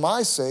life for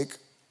my sake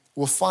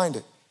will find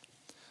it.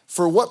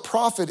 For what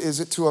profit is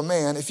it to a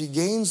man if he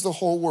gains the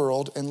whole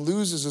world and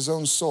loses his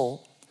own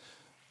soul?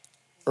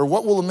 Or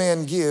what will a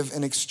man give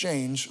in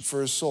exchange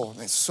for his soul?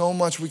 There's so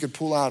much we could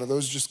pull out of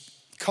those just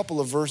couple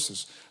of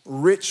verses,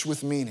 rich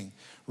with meaning,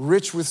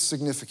 rich with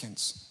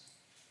significance.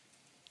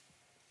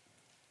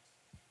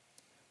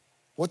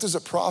 What does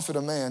it profit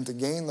a man to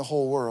gain the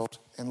whole world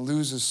and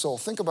lose his soul?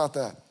 Think about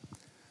that.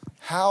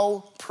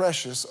 How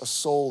precious a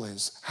soul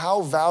is,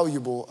 how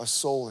valuable a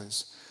soul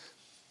is.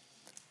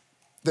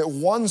 That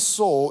one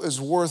soul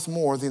is worth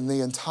more than the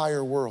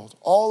entire world.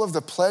 All of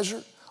the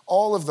pleasure,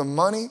 all of the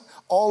money,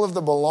 all of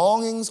the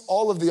belongings,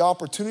 all of the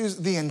opportunities,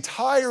 the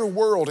entire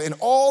world and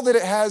all that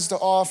it has to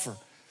offer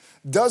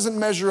doesn't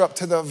measure up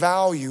to the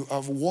value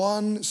of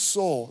one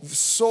soul.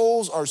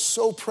 Souls are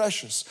so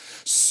precious,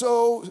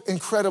 so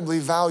incredibly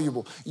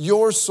valuable.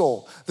 Your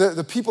soul,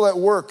 the people at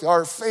work,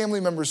 our family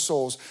members'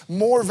 souls,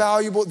 more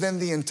valuable than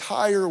the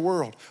entire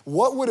world.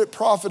 What would it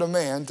profit a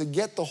man to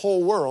get the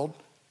whole world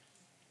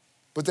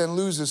but then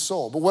lose his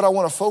soul? But what I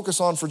want to focus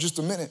on for just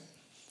a minute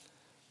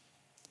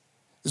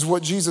is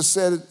what Jesus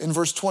said in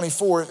verse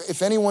 24.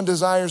 If anyone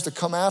desires to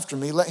come after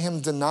me, let him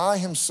deny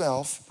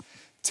himself,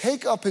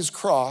 take up his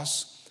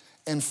cross,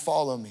 and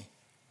follow me.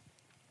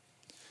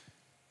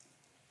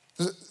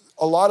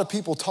 A lot of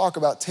people talk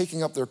about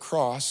taking up their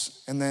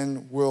cross and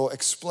then will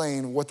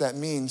explain what that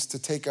means to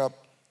take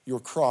up your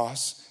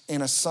cross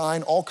and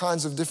assign all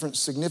kinds of different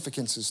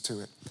significances to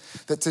it.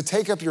 That to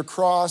take up your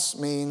cross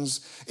means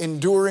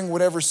enduring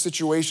whatever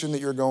situation that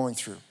you're going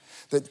through.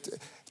 That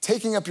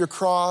taking up your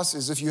cross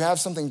is if you have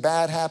something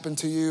bad happen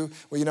to you,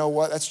 well, you know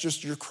what? That's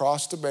just your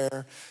cross to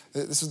bear.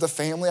 This is the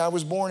family I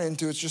was born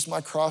into. It's just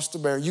my cross to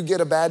bear. You get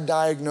a bad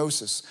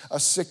diagnosis, a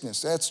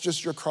sickness. That's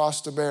just your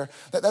cross to bear.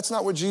 That's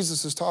not what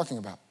Jesus is talking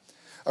about.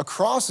 A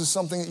cross is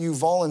something that you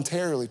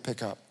voluntarily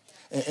pick up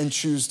and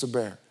choose to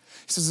bear.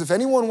 He says, if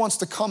anyone wants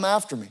to come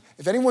after me,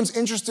 if anyone's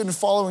interested in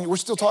following, we're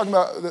still talking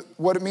about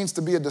what it means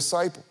to be a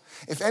disciple.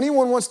 If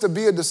anyone wants to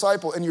be a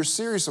disciple and you're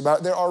serious about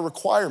it, there are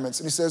requirements.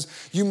 And he says,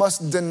 you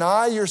must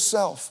deny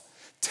yourself,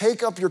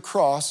 take up your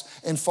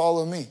cross, and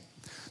follow me.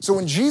 So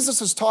when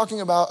Jesus is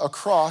talking about a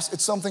cross,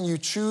 it's something you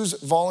choose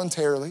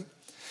voluntarily.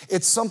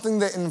 It's something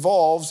that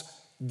involves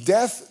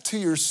death to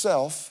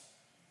yourself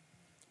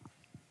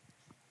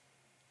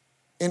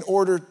in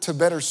order to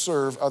better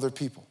serve other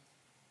people.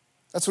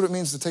 That's what it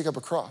means to take up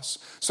a cross.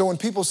 So when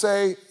people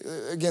say,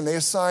 again, they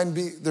assign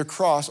their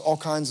cross all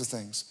kinds of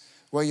things.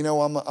 Well, you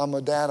know, I'm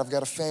a dad, I've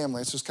got a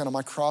family. It's just kind of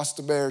my cross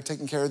to bear,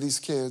 taking care of these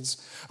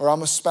kids. Or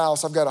I'm a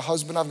spouse, I've got a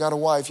husband, I've got a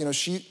wife. You know,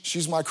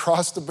 she's my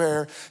cross to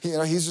bear. You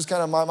know, he's just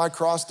kind of my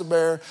cross to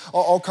bear.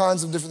 All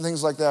kinds of different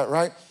things like that,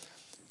 right?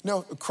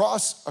 No, a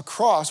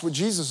cross, what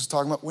Jesus is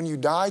talking about, when you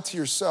die to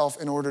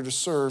yourself in order to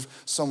serve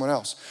someone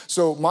else.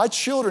 So my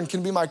children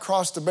can be my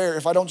cross to bear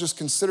if I don't just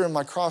consider them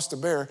my cross to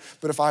bear,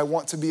 but if I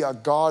want to be a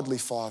godly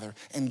father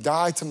and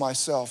die to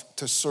myself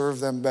to serve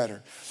them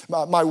better.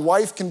 My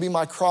wife can be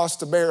my cross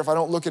to bear if I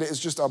don't look at it as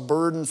just a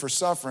burden for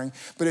suffering,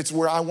 but it's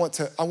where I want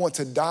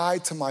to die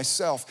to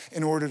myself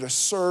in order to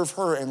serve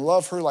her and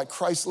love her like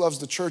Christ loves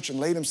the church and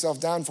laid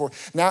himself down for.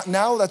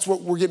 Now that's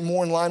what we're getting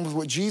more in line with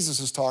what Jesus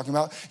is talking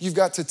about. You've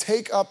got to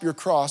take up your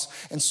cross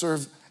and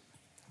serve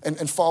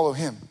and follow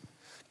him.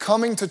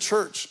 Coming to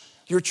church,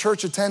 your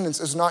church attendance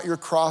is not your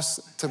cross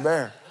to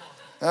bear.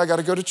 I got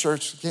to go to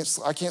church.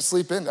 I can't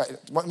sleep in.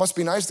 It must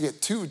be nice to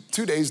get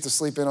two days to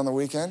sleep in on the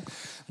weekend.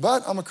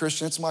 But I'm a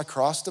Christian. It's my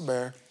cross to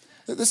bear.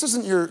 This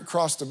isn't your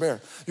cross to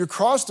bear. Your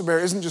cross to bear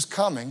isn't just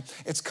coming.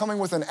 It's coming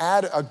with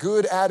a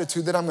good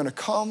attitude that I'm going to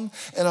come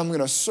and I'm going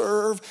to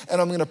serve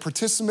and I'm going to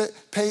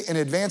participate in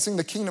advancing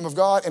the kingdom of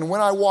God. And when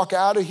I walk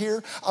out of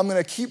here, I'm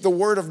going to keep the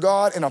word of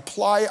God and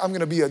apply it. I'm going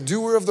to be a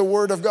doer of the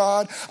word of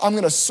God. I'm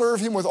going to serve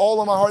him with all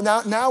of my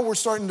heart. Now we're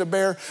starting to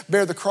bear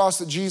the cross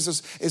that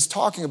Jesus is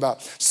talking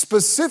about.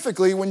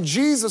 Specifically, when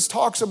Jesus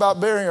talks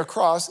about bearing a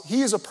cross,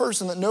 he is a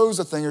person that knows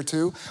a thing or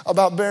two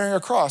about bearing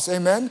a cross.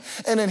 Amen?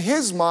 And in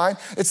his mind,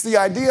 it's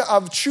the idea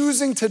of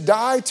choosing to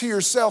die to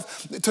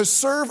yourself, to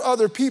serve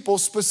other people,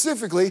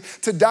 specifically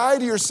to die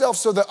to yourself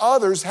so that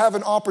others have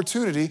an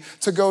opportunity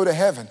to go to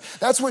heaven.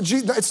 That's what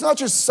it's not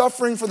just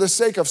suffering for the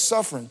sake of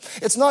suffering.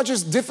 It's not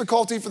just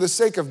difficulty for the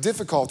sake of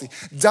difficulty.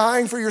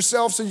 Dying for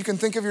yourself so you can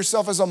think of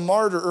yourself as a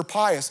martyr or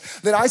pious.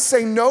 That I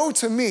say no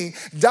to me,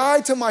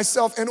 die to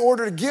myself in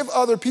order to give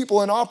other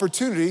people an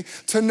opportunity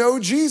to know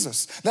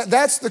Jesus.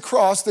 That's the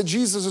cross that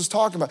Jesus is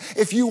talking about.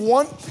 If you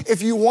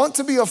want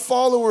to be a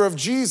follower of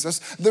Jesus,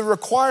 the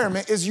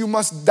requirement is you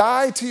must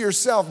die to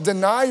yourself,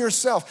 deny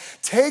yourself,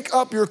 take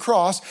up your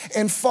cross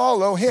and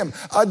follow him.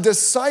 A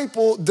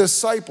disciple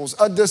disciples.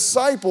 A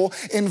disciple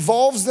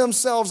involves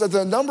themselves as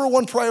the number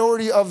one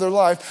priority of their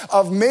life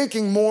of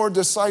making more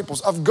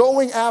disciples, of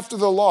going after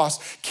the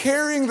lost,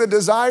 carrying the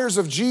desires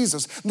of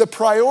Jesus. The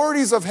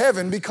priorities of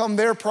heaven become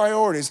their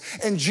priorities.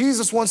 And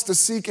Jesus wants to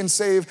seek and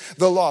save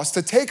the lost,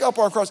 to take up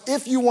our cross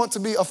if you want to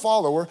be a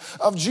follower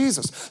of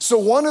Jesus. So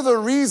one of the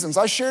reasons,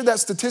 I shared that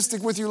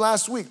statistic with you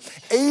last week,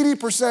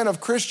 80%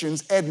 of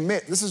Christians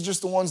admit, this is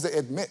just the ones that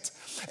admit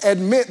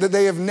that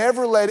they have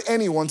never led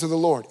anyone to the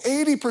Lord.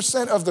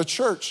 80% of the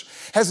church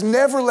has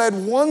never led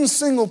one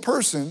single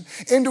person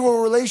into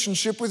a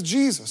relationship with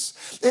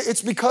Jesus.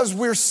 It's because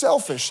we're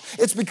selfish.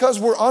 It's because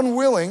we're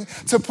unwilling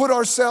to put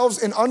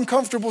ourselves in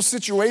uncomfortable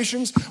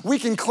situations. We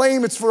can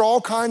claim it's for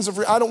all kinds of,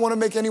 I don't want to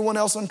make anyone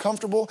else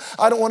uncomfortable.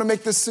 I don't want to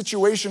make this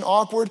situation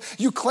awkward.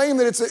 You claim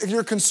that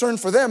you're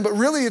concerned for them, but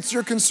really it's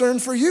your concern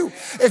for you.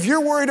 If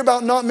you're worried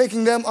about not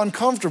making them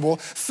uncomfortable,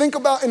 think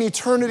about an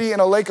eternity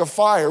in a lake of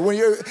fire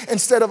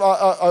instead of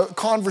a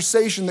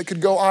conversation that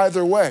could go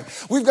either way.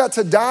 We've got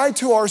to die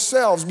to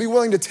ourselves, be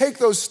willing to take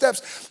those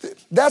steps.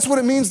 That's what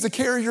it means to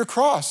carry your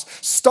cross.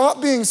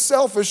 Stop being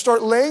selfish,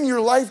 start laying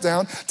your life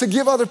down to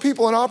give other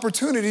people an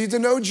opportunity to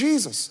know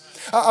Jesus.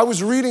 I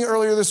was reading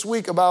earlier this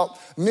week about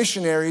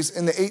missionaries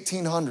in the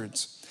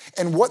 1800s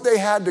and what they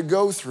had to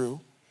go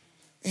through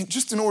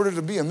just in order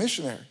to be a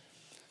missionary.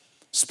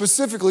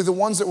 Specifically, the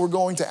ones that were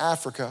going to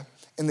Africa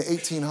in the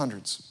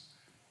 1800s.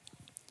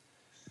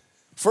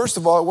 First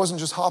of all, it wasn't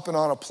just hopping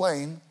on a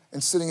plane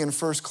and sitting in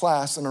first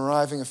class and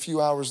arriving a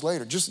few hours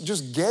later.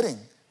 Just getting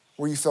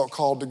where you felt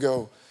called to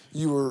go,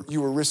 you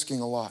were risking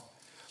a lot.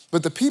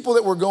 But the people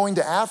that were going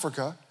to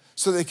Africa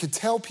so they could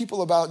tell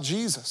people about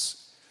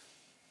Jesus,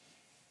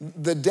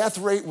 the death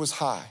rate was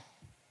high.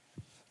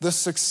 The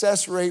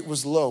success rate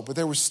was low, but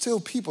there were still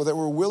people that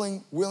were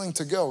willing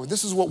to go.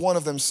 This is what one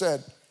of them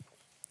said.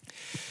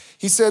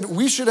 He said,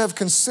 we should have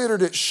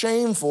considered it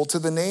shameful to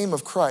the name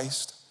of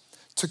Christ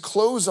to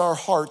close our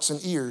hearts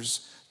and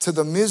ears to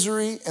the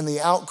misery and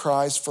the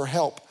outcries for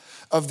help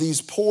of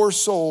these poor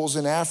souls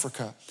in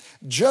Africa,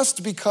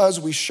 just because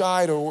we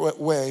shied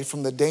away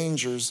from the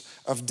dangers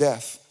of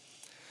death.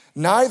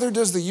 Neither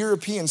does the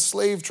European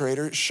slave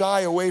trader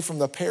shy away from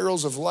the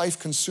perils of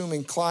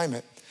life-consuming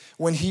climate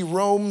when he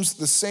roams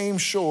the same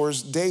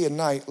shores day and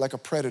night like a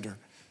predator.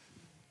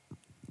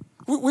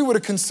 We would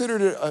have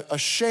considered it a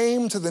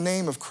shame to the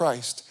name of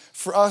Christ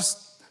for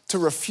us to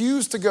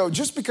refuse to go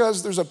just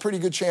because there's a pretty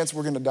good chance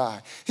we're gonna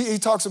die. He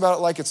talks about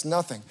it like it's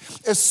nothing.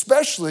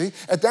 Especially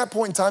at that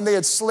point in time, they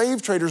had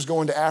slave traders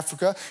going to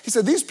Africa. He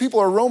said, these people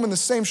are roaming the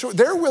same shore.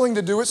 They're willing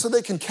to do it so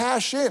they can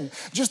cash in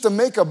just to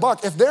make a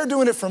buck. If they're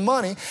doing it for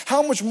money,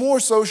 how much more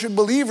so should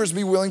believers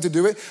be willing to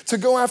do it to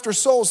go after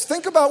souls?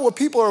 Think about what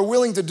people are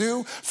willing to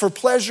do for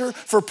pleasure,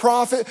 for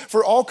profit,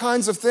 for all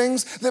kinds of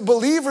things. That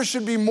believers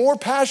should be more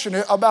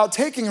passionate about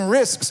taking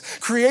risks,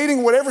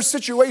 creating whatever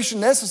situation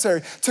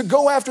necessary to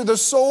go after the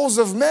souls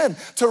of men,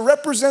 to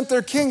represent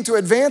their king, to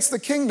advance the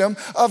kingdom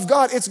of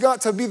God. It's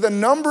got to be the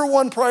number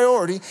one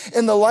priority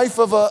in the life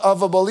of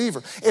a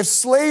believer. If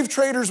slave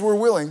traders were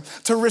willing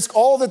to risk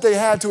all that they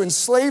had to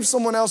enslave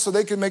someone else so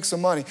they could make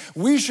some money,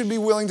 we should be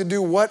willing to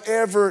do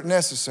whatever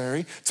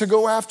necessary to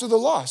go after the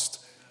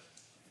lost.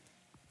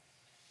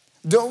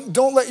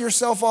 Don't let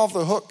yourself off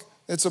the hook.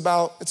 It's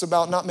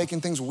about not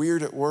making things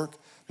weird at work,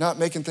 not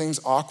making things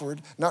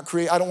awkward, I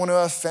don't want to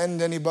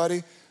offend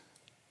anybody.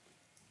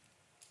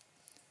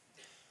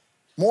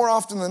 More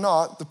often than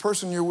not, the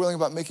person you're willing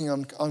about making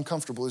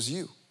uncomfortable is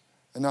you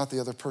and not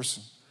the other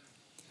person.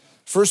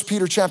 1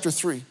 Peter chapter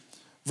 3,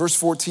 verse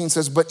 14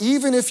 says, but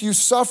even if you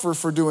suffer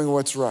for doing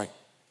what's right,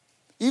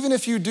 even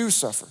if you do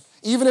suffer,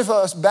 even if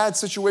a bad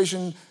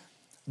situation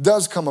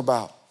does come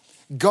about,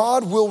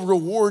 God will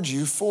reward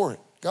you for it.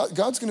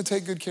 God's gonna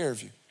take good care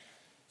of you.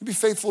 You be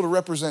faithful to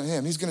represent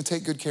him. He's gonna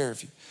take good care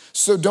of you.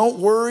 So don't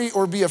worry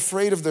or be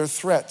afraid of their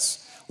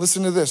threats.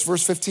 Listen to this,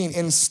 verse 15.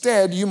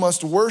 Instead, you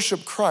must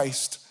worship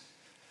Christ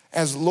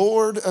as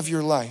Lord of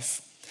your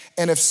life.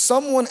 And if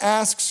someone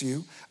asks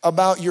you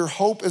about your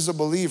hope as a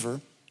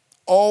believer,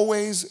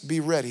 always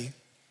be ready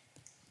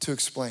to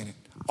explain it.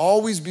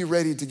 Always be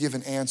ready to give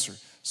an answer,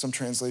 some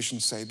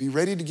translations say. Be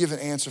ready to give an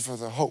answer for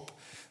the hope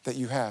that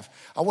you have.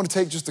 I want to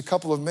take just a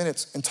couple of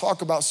minutes and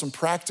talk about some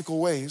practical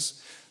ways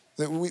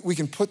that we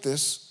can put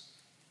this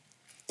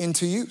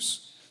into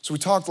use. So we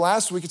talked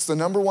last week, it's the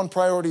number one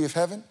priority of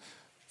heaven.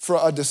 For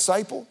a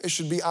disciple, it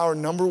should be our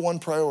number one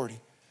priority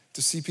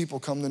to see people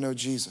come to know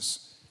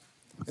Jesus.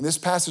 And this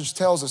passage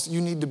tells us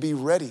you need to be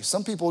ready.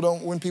 Some people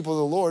don't win people to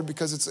the Lord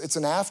because it's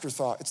an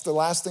afterthought. It's the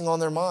last thing on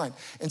their mind.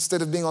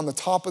 Instead of being on the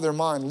top of their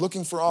mind,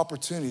 looking for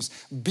opportunities.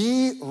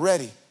 Be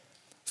ready.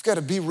 You've got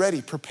to be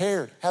ready,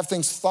 prepared, have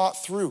things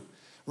thought through,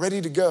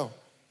 ready to go.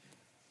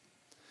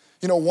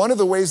 You know, one of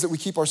the ways that we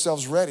keep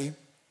ourselves ready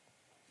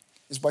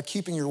is by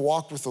keeping your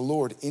walk with the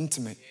Lord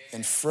intimate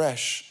and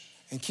fresh,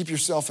 and keep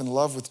yourself in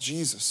love with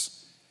Jesus.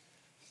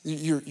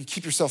 You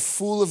keep yourself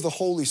full of the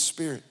Holy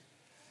Spirit,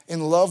 in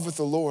love with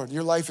the Lord.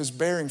 Your life is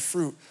bearing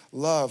fruit,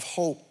 love,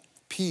 hope,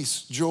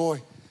 peace,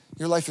 joy.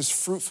 Your life is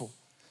fruitful.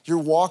 You're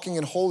walking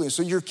in holiness.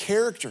 So your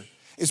character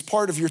is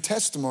part of your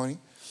testimony.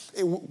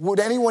 Would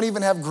anyone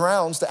even have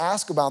grounds to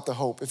ask about the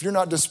hope if you're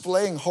not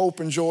displaying hope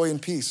and joy and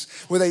peace?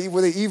 Would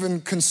they even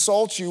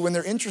consult you when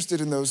they're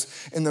interested in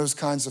those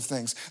kinds of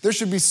things? There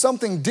should be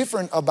something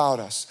different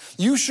about us.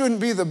 You shouldn't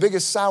be the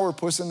biggest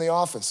sourpuss in the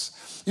office.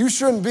 You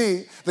shouldn't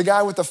be the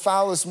guy with the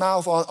foulest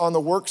mouth on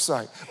the work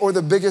site, or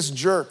the biggest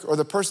jerk, or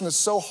the person that's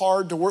so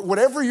hard to work.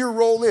 Whatever your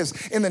role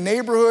is, in the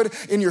neighborhood,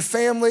 in your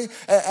family,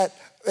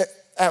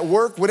 at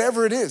work,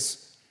 whatever it is.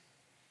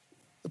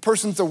 The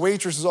person that's the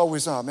waitress is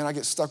always, oh man, I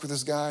get stuck with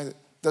this guy that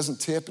doesn't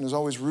tip and is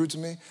always rude to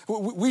me.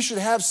 We should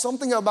have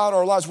something about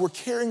our lives. We're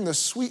carrying the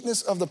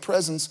sweetness of the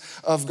presence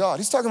of God.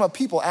 He's talking about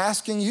people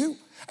asking you,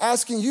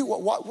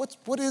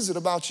 what is it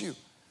about you?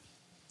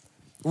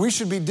 We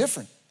should be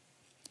different.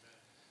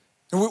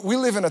 And we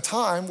live in a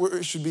time where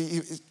it should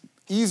be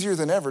easier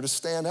than ever to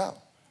stand out.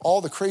 All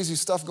the crazy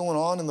stuff going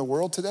on in the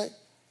world today,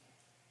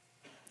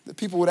 that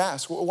people would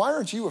ask, well, why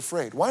aren't you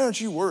afraid? Why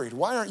aren't you worried?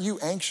 Why aren't you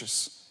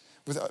anxious?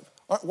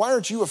 Why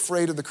aren't you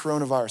afraid of the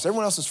coronavirus?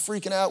 Everyone else is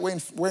freaking out,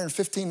 wearing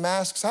 15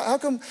 masks. How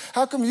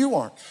come you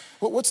aren't?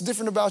 What's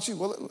different about you?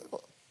 Well,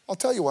 I'll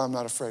tell you why I'm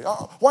not afraid.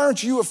 Why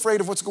aren't you afraid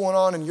of what's going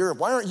on in Europe?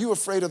 Why aren't you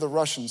afraid of the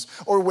Russians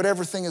or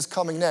whatever thing is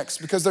coming next?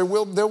 Because there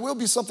will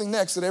be something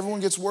next that everyone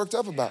gets worked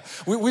up about.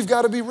 We've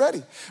got to be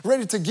ready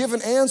to give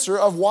an answer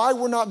of why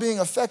we're not being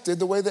affected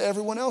the way that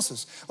everyone else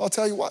is. I'll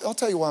tell you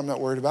why I'm not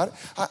worried about it.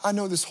 I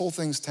know this whole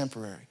thing's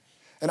temporary.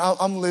 And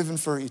I'm living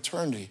for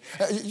eternity.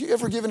 You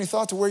ever give any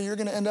thought to where you're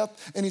going to end up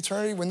in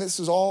eternity when this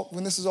is all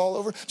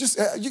over? Just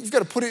you've got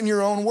to put it in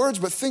your own words,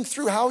 but think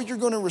through how you're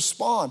going to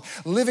respond,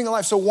 living a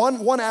life. So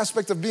one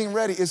aspect of being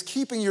ready is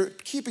keeping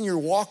your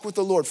walk with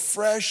the Lord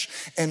fresh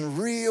and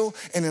real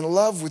and in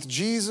love with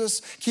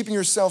Jesus, keeping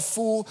yourself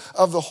full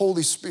of the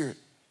Holy Spirit.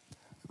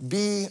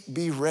 Be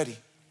ready.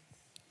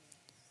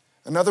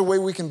 Another way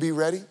we can be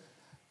ready,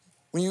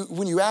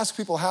 When you ask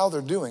people how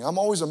they're doing, I'm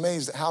always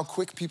amazed at how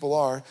quick people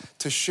are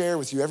to share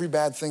with you every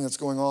bad thing that's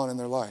going on in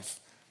their life.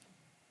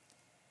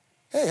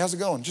 Hey, how's it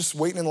going? Just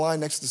waiting in line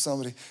next to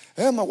somebody.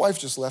 Hey, my wife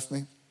just left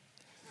me.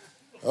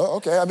 Oh,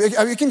 okay.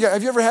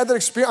 Have you ever had that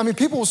experience?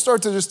 People will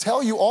start to just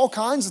tell you all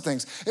kinds of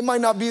things. It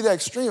might not be that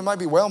extreme. It might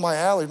be, well, my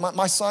allergy,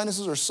 my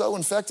sinuses are so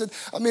infected.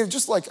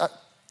 Just like,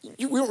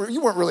 you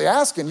weren't really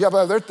asking. Yeah,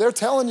 but they're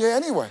telling you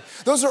anyway.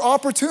 Those are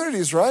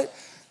opportunities, right?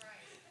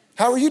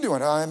 How are you doing?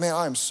 Man,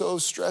 I am so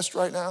stressed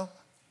right now.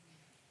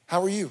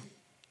 How are you?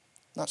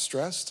 Not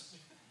stressed?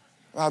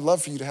 I'd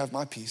love for you to have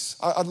my peace.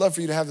 I'd love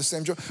for you to have the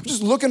same joy. I'm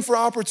just looking for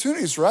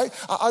opportunities, right?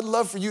 I'd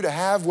love for you to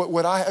have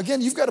what I,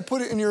 again, you've got to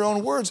put it in your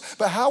own words,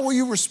 but how will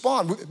you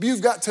respond?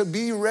 You've got to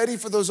be ready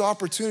for those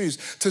opportunities,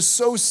 to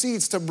sow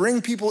seeds, to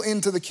bring people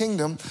into the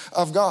kingdom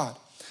of God.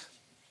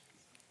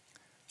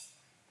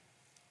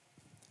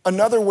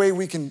 Another way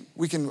we can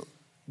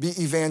be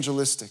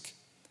evangelistic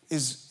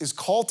is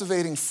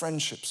cultivating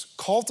friendships,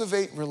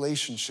 cultivate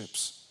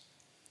relationships.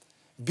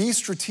 Be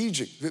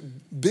strategic,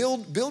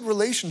 build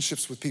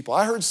relationships with people.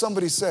 I heard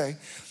somebody say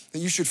that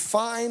you should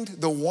find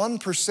the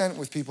 1%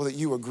 with people that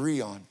you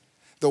agree on,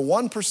 the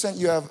 1%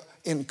 you have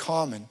in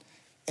common,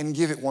 and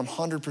give it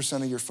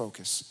 100% of your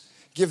focus.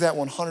 Give that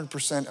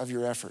 100% of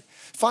your effort.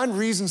 Find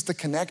reasons to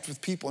connect with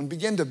people and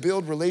begin to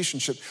build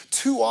relationship.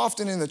 Too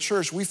often in the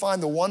church, we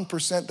find the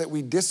 1% that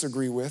we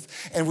disagree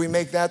with, and we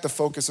make that the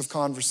focus of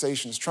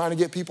conversations, trying to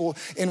get people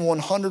in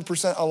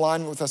 100%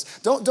 alignment with us.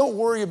 Don't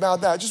worry about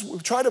that.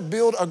 Just try to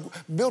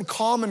build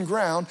common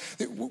ground.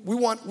 We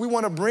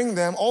want to bring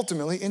them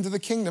ultimately into the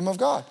kingdom of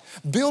God.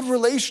 Build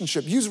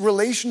relationship. Use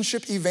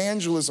relationship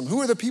evangelism.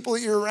 Who are the people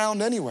that you're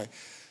around anyway?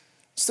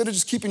 Instead of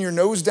just keeping your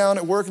nose down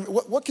at work,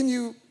 what can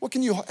you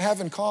have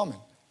in common?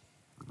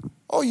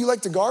 Oh, you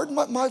like to garden?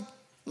 I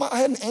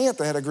had an aunt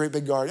that had a great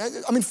big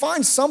garden.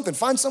 Find something.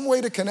 Find some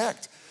way to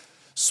connect.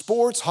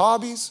 Sports,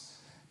 hobbies.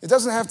 It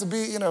doesn't have to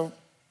be,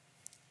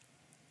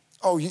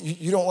 oh,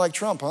 you don't like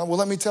Trump, huh? Well,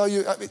 let me tell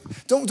you,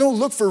 don't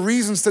look for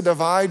reasons to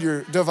divide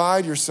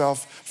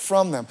yourself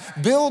from them.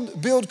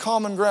 Build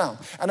common ground.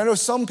 And I know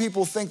some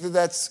people think that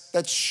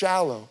that's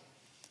shallow.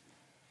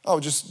 Oh,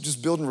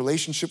 just building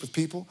relationship with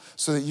people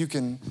so that you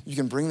can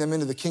bring them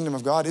into the kingdom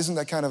of God. Isn't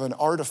that kind of an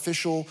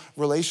artificial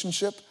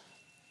relationship?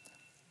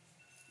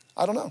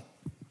 I don't know.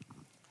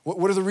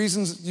 What are the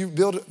reasons you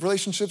build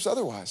relationships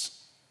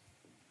otherwise?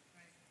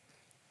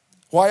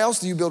 Why else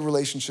do you build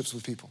relationships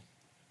with people?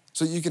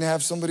 So you can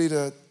have somebody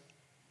to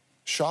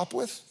shop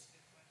with?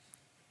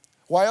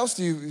 Why else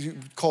do you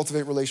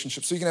cultivate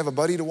relationships? So you can have a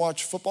buddy to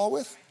watch football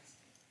with?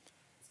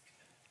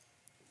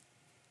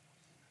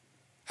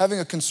 Having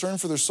a concern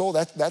for their soul,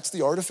 that's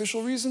the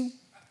artificial reason?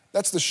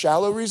 That's the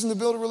shallow reason to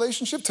build a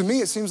relationship? To me,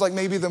 it seems like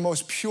maybe the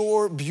most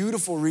pure,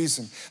 beautiful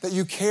reason that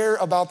you care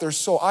about their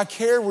soul. I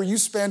care where you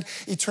spend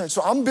eternity.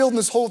 So I'm building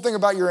this whole thing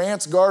about your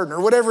aunt's garden or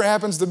whatever it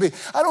happens to be.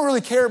 I don't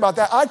really care about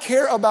that. I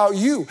care about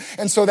you.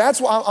 And so that's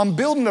why I'm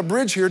building a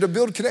bridge here to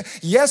build connect.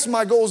 Yes,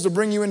 my goal is to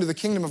bring you into the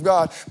kingdom of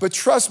God, but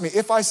trust me,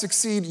 if I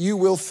succeed, you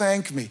will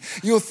thank me.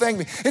 You'll thank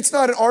me. It's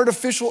not an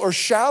artificial or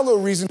shallow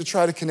reason to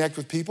try to connect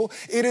with people.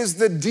 It is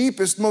the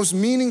deepest, most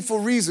meaningful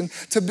reason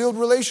to build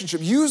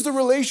relationship. Use the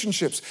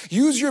relationships.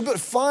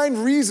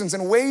 Find reasons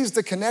and ways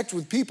to connect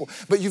with people,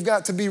 but you've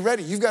got to be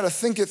ready. You've got to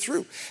think it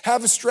through.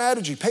 Have a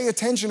strategy. Pay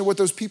attention to what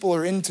those people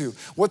are into,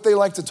 what they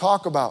like to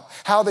talk about,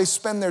 how they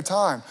spend their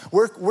time.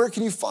 Where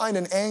can you find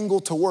an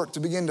angle to work to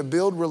begin to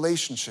build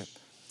relationship?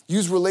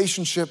 Use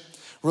relationship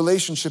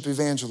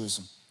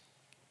evangelism.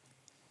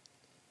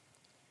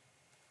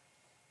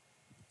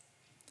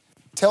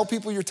 Tell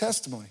people your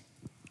testimony.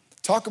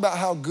 Talk about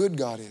how good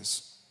God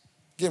is.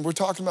 Again, we're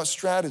talking about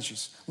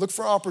strategies. Look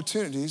for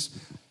opportunities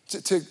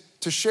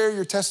to share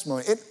your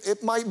testimony.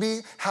 It might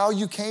be how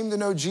you came to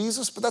know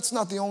Jesus, but that's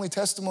not the only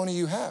testimony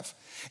you have.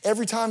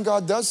 Every time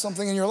God does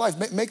something in your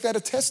life, make that a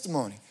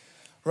testimony,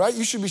 right?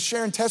 You should be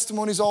sharing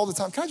testimonies all the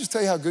time. Can I just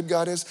tell you how good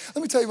God is?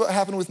 Let me tell you what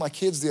happened with my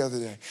kids the other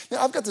day.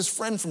 Now, I've got this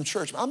friend from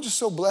church. I'm just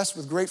so blessed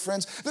with great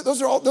friends.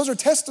 Those are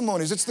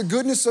testimonies. It's the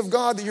goodness of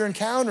God that you're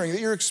encountering,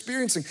 that you're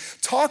experiencing.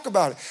 Talk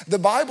about it. The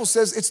Bible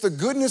says it's the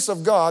goodness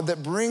of God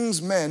that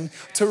brings men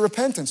to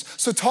repentance.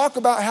 So talk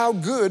about how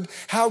good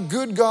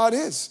God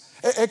is.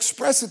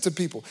 Express it to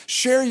people.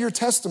 Share your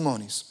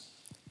testimonies.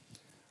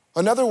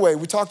 Another way,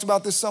 we talked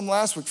about this some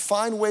last week,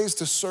 find ways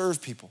to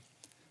serve people.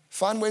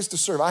 Find ways to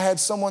serve. I had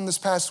someone this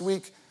past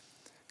week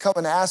come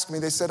and ask me,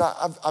 they said,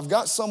 I've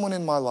got someone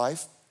in my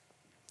life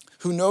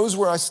who knows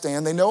where I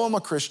stand. They know I'm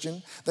a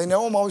Christian. They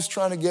know I'm always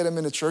trying to get them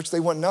into church. They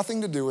want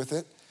nothing to do with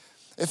it.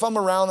 If I'm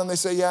around them, they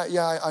say,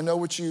 yeah, I know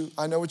what you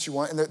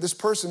want. And this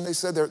person, they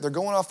said they're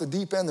going off the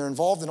deep end. They're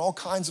involved in all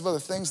kinds of other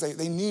things.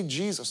 They need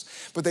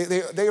Jesus. But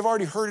they've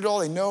already heard it all.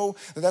 They know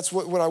that that's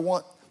what I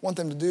want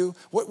them to do.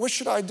 What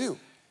should I do? I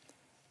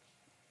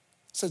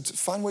said,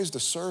 find ways to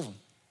serve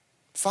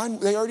them.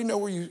 They already know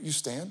where you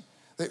stand.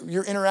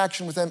 Your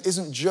interaction with them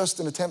isn't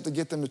just an attempt to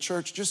get them to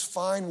church. Just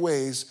find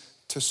ways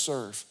to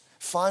serve.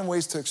 Find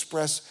ways to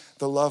express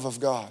the love of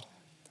God.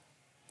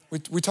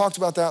 We talked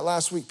about that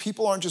last week.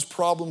 People aren't just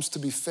problems to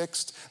be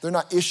fixed. They're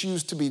not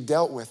issues to be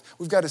dealt with.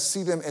 We've got to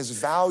see them as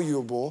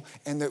valuable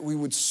and that we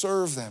would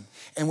serve them.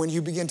 And when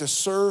you begin to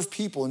serve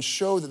people and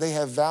show that they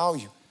have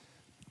value,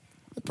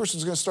 the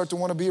person's going to start to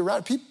want to be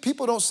around.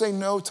 People don't say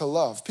no to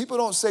love. People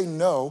don't say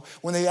no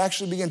when they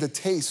actually begin to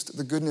taste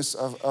the goodness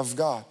of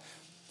God.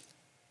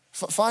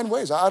 Find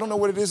ways. I don't know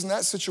what it is in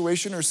that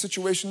situation or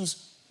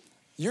situations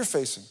you're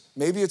facing.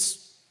 Maybe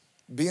it's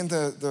being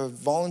the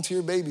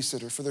volunteer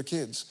babysitter for their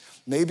kids.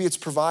 Maybe it's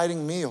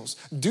providing meals.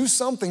 Do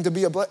something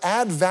to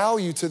add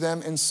value to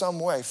them in some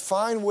way.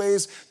 Find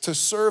ways to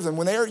serve them.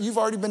 When you've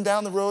already been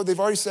down the road, they've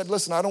already said,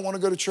 listen, I don't want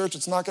to go to church,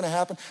 it's not going to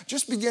happen.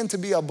 Just begin to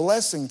be a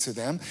blessing to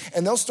them,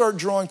 and they'll start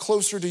drawing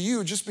closer to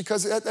you just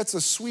because that's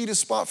the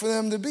sweetest spot for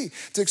them to be,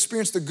 to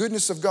experience the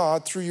goodness of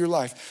God through your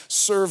life.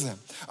 Serve them.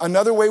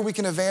 Another way we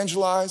can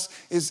evangelize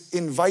is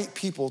invite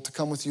people to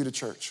come with you to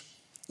church.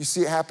 You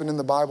see it happen in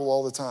the Bible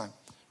all the time.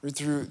 Read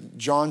through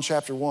John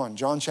chapter 1,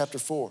 John chapter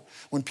 4.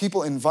 When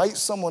people invite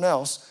someone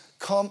else,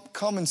 come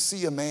and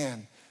see a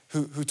man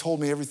who told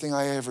me everything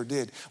I ever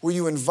did. Where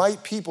you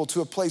invite people to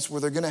a place where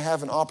they're going to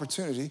have an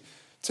opportunity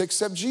to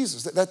accept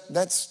Jesus.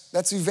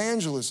 That's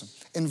evangelism.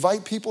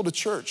 Invite people to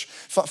church.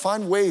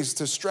 Find ways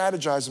to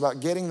strategize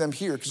about getting them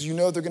here because you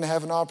know they're going to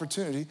have an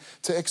opportunity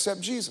to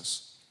accept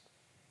Jesus.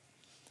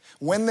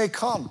 When they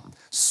come,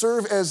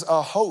 serve as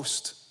a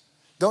host.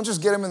 Don't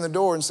just get them in the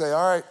door and say,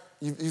 all right,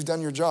 you've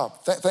done your job.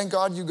 Thank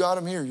God you got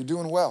them here. You're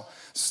doing well.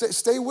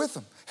 Stay with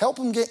them. Help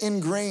them get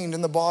ingrained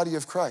in the body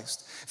of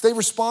Christ. If they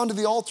respond to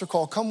the altar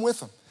call, come with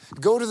them.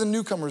 Go to the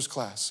newcomers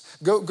class.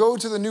 Go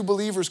to the new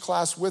believers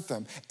class with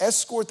them.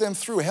 Escort them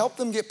through. Help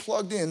them get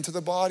plugged into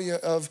the body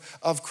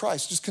of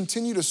Christ. Just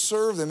continue to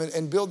serve them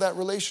and build that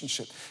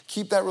relationship.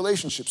 Keep that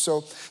relationship.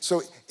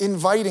 So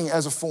inviting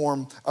as a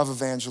form of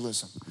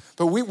evangelism.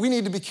 But we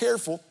need to be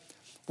careful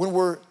when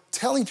we're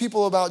telling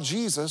people about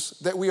Jesus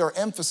that we are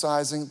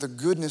emphasizing the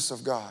goodness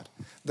of God,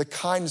 the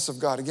kindness of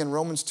God. Again,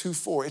 Romans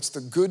 2:4, it's the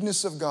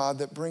goodness of God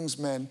that brings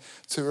men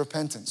to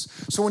repentance.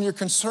 So when you're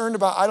concerned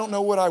about, I don't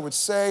know what I would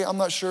say, I'm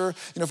not sure,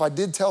 if I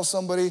did tell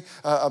somebody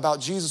about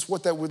Jesus,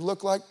 what that would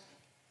look like,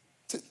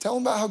 tell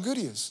them about how good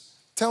he is.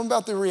 Tell them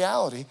about the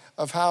reality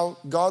of how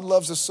God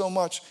loves us so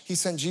much, he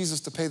sent Jesus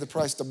to pay the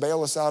price, to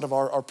bail us out of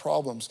our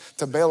problems,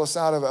 to bail us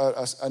out of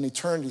an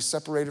eternity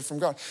separated from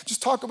God.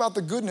 Just talk about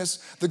the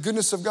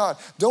goodness of God.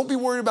 Don't be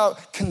worried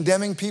about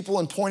condemning people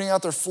and pointing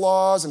out their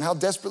flaws and how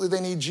desperately they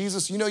need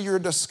Jesus. You know you're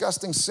a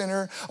disgusting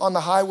sinner on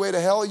the highway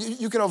to hell.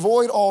 You can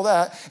avoid all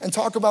that and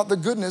talk about the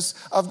goodness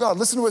of God.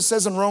 Listen to what it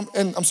says in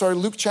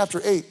Luke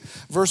chapter 8,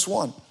 verse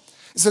 1.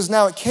 It says,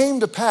 now it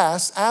came to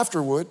pass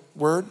afterward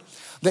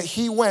that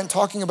he went,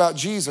 talking about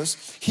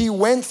Jesus, he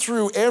went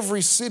through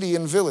every city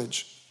and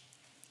village,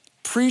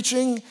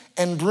 preaching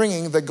and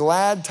bringing the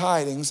glad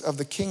tidings of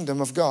the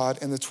kingdom of God,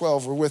 and the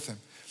 12 were with him.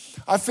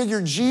 I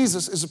figured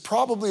Jesus is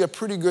probably a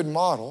pretty good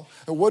model.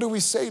 And what do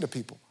we say to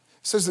people?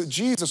 It says that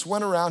Jesus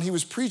went around, he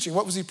was preaching.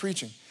 What was he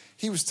preaching?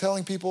 He was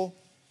telling people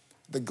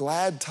the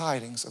glad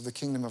tidings of the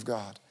kingdom of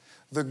God,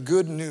 the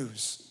good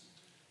news,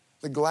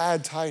 the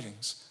glad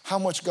tidings, how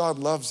much God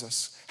loves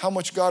us, how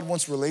much God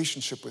wants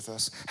relationship with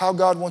us, how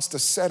God wants to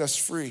set us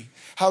free,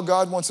 how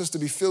God wants us to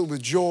be filled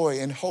with joy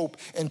and hope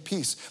and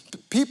peace.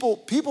 People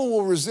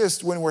will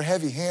resist when we're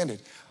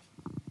heavy-handed.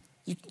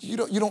 You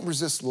don't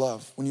resist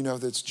love when you know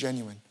that it's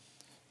genuine.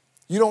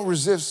 You don't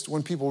resist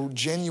when people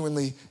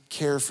genuinely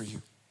care for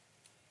you.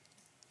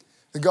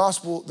 The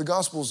gospel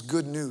is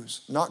good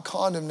news, not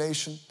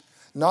condemnation,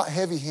 not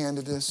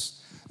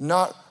heavy-handedness,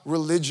 not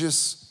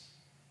religious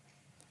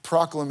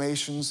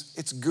proclamations.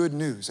 It's good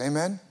news.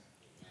 Amen?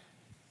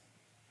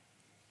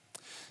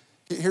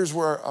 Here's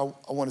where I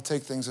want to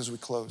take things as we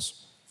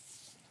close.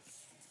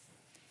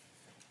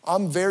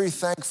 I'm very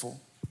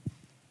thankful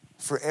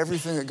for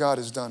everything that God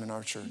has done in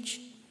our church.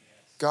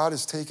 God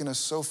has taken us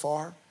so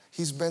far.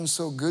 He's been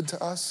so good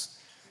to us.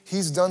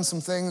 He's done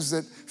some things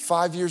that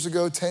 5 years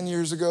ago, 10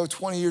 years ago,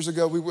 20 years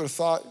ago, we would have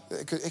thought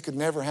it could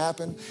never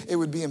happen. It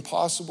would be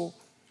impossible.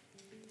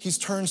 He's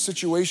turned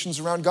situations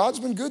around. God's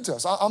been good to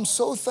us. I'm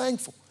so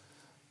thankful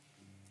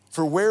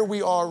for where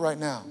we are right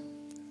now.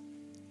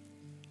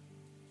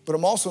 But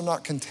I'm also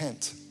not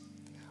content.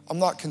 I'm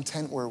not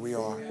content where we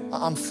are.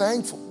 I'm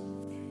thankful.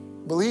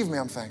 Believe me,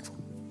 I'm thankful.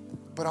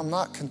 But I'm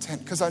not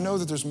content because I know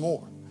that there's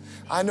more.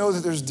 I know that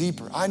there's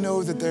deeper. I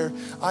know that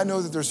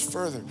there's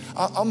further.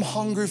 I'm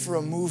hungry for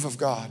a move of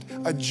God,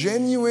 a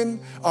genuine,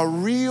 a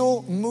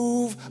real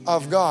move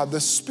of God, the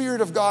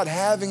Spirit of God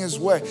having his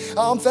way.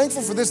 I'm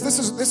thankful for this.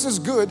 This is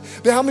good.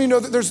 But how many know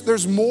that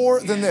there's more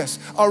than this?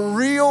 A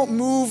real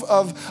move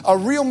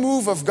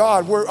of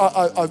God where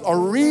a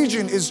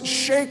region is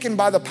shaken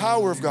by the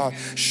power of God,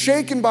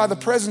 shaken by the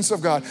presence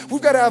of God.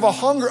 We've got to have a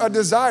hunger, a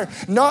desire,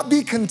 not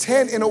be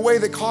content in a way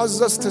that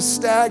causes us to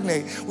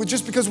stagnate with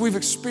just because we've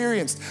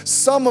experienced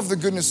some of the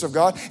goodness of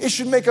God. It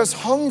should make us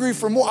hungry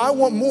for more. I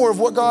want more of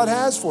what God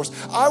has for us.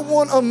 I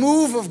want a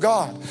move of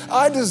God.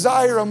 I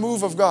desire a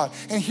move of God.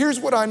 And here's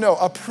what I know,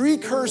 a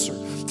precursor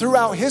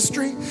throughout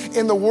history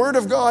in the Word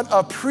of God,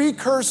 a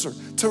precursor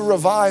to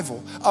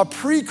revival, a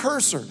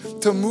precursor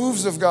to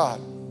moves of God,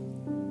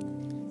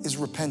 is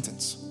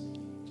repentance.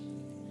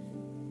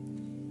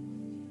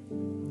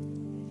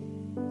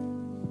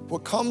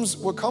 What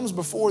comes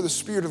before the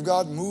Spirit of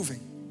God moving,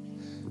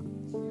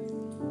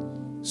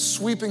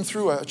 sweeping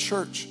through a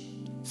church,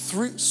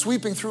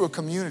 sweeping through a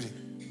community?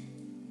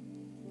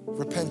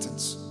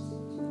 Repentance.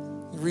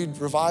 You read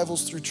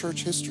revivals through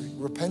church history.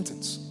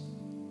 Repentance.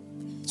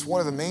 It's one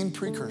of the main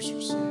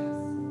precursors.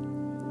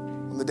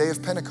 On the day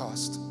of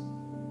Pentecost,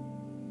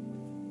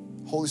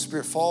 Holy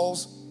Spirit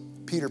falls,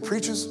 Peter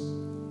preaches,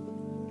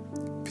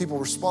 people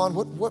respond.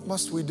 What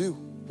must we do?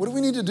 What do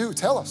we need to do?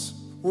 Tell us.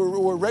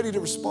 We're ready to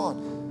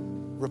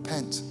respond.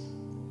 Repent.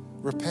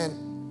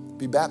 Repent.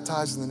 Be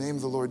baptized in the name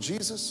of the Lord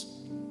Jesus,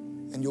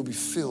 and you'll be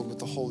filled with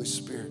the Holy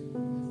Spirit.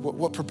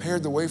 What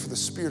prepared the way for the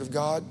Spirit of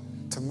God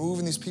to move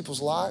in these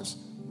people's lives?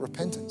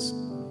 Repentance.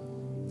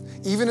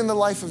 Even in the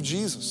life of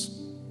Jesus,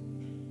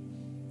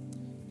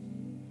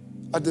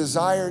 a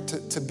desire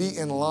to be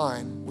in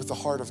line with the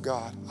heart of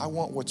God. I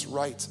want what's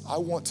right. I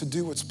want to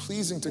do what's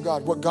pleasing to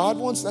God. What God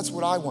wants, that's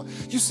what I want.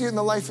 You see it in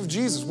the life of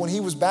Jesus. When he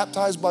was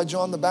baptized by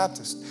John the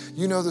Baptist,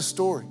 you know the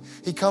story.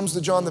 He comes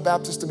to John the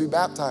Baptist to be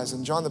baptized,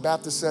 and John the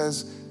Baptist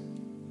says,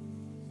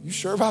 you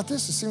sure about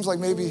this? It seems like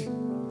maybe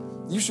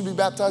you should be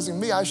baptizing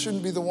me. I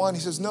shouldn't be the one.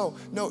 He says, no,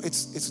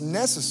 it's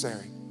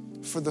necessary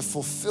for the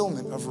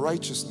fulfillment of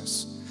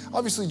righteousness.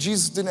 Obviously,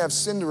 Jesus didn't have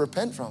sin to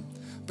repent from.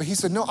 But he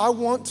said, no, I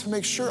want to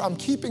make sure I'm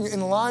keeping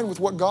in line with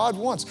what God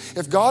wants.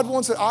 If God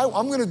wants it,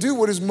 I'm going to do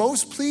what is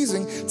most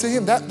pleasing to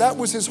him. That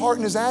was his heart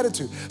and his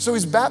attitude. So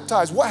he's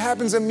baptized. What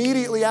happens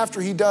immediately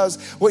after he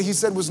does what he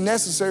said was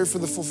necessary for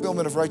the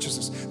fulfillment of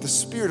righteousness? The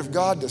Spirit of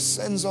God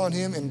descends on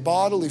him in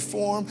bodily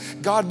form.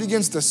 God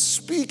begins to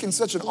speak in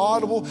such an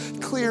audible,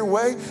 clear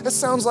way. That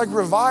sounds like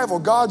revival.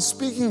 God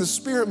speaking, the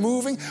Spirit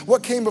moving.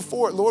 What came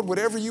before it? Lord,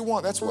 whatever you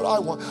want, that's what I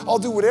want. I'll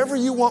do whatever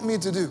you want me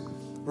to do.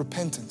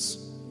 Repentance.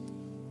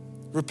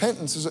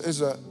 Repentance is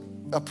a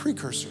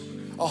precursor,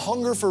 a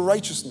hunger for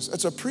righteousness.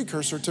 It's a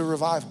precursor to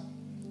revival.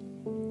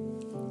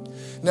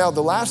 Now,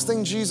 the last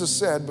thing Jesus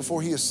said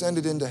before he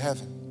ascended into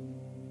heaven,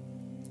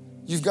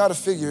 you've got to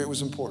figure it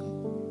was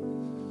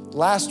important.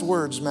 Last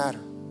words matter.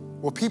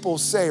 What people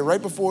say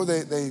right before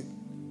they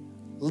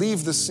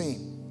leave the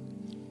scene,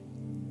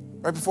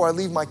 right before I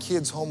leave my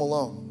kids home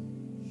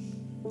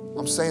alone,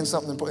 I'm saying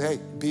something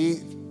important. Hey,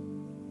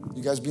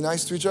 you guys be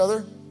nice to each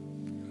other.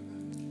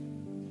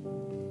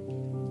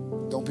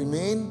 Don't be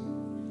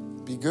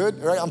mean, be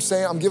good, right?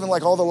 I'm giving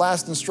like all the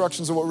last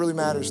instructions of what really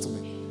matters to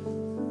me.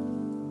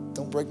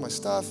 Don't break my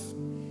stuff,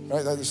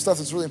 right? The stuff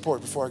that's really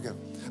important before I go.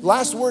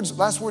 Last words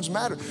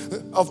matter.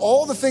 Of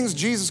all the things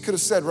Jesus could have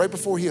said right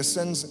before he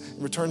ascends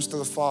and returns to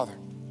the Father,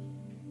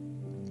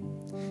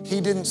 he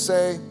didn't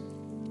say,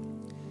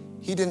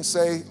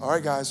 all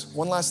right guys,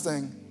 one last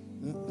thing,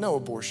 no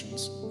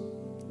abortions.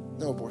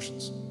 No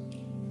abortions.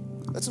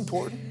 That's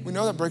important. We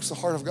know that breaks the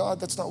heart of God.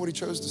 That's not what he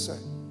chose to say.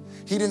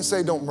 He didn't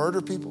say don't murder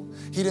people.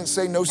 He didn't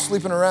say no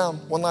sleeping around.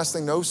 One last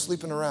thing, no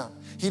sleeping around.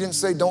 He didn't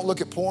say don't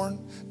look at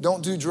porn,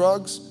 don't do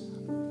drugs.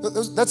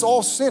 That's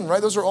all sin, right?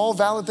 Those are all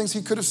valid things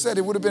he could have said.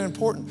 It would have been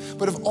important.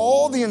 But of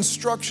all the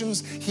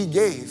instructions he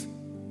gave,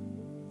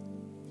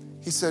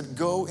 he said,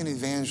 go and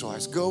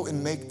evangelize, go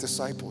and make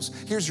disciples.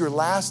 Here's the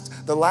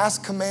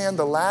last command,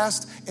 the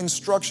last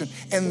instruction.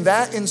 And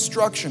that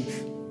instruction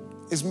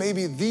is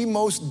maybe the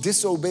most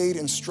disobeyed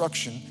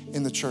instruction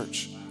in the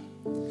church.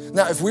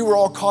 Now, if we were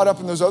all caught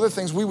up in those other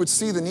things, we would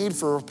see the need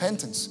for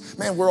repentance.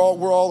 Man, we're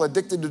all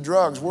addicted to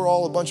drugs. We're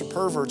all a bunch of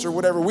perverts or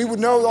whatever. We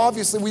would know,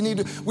 obviously, we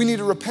need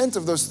to repent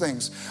of those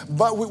things.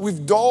 But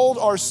we've dulled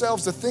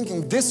ourselves to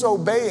thinking,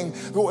 disobeying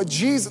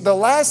the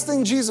last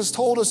thing Jesus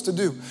told us to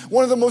do.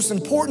 One of the most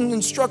important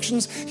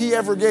instructions he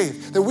ever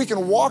gave, that we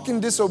can walk in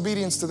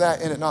disobedience to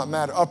that and it not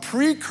matter. A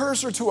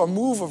precursor to a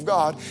move of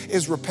God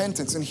is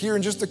repentance. And here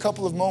in just a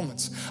couple of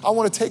moments, I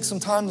want to take some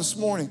time this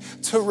morning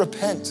to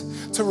repent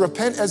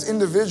as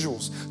individuals,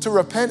 to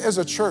repent as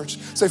a church.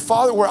 Say,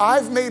 Father, where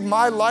I've made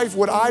my life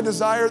what I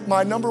desire,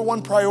 my number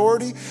one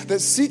priority,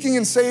 that seeking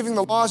and saving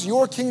the lost,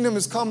 your kingdom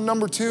has come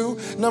number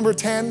 2, number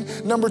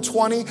 10, number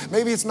 20.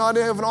 Maybe it's not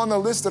even on the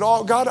list at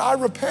all. God, I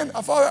repent.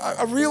 Father,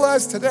 I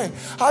realize today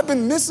I've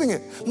been missing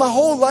it. My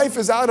whole life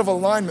is out of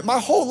alignment. My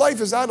whole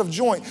life is out of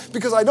joint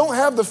because I don't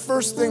have the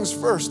first things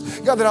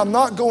first. God, that I'm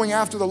not going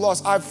after the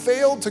lost. I've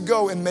failed to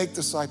go and make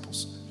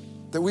disciples.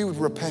 That we would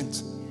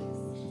repent.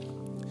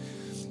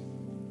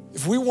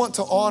 If we want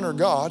to honor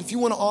God, if you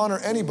want to honor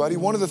anybody,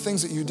 one of the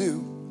things that you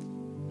do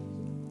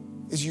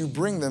is you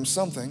bring them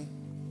something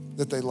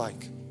that they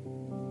like.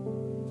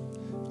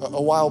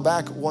 A while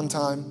back, one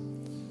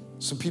time,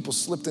 some people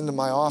slipped into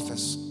my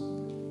office,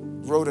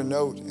 wrote a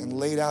note, and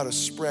laid out a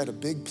spread, a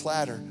big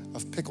platter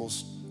of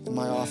pickles in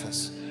my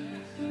office.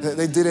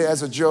 They did it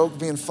as a joke,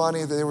 being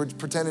funny. They were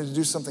pretending to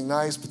do something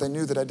nice, but they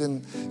knew that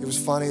it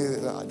was funny.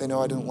 They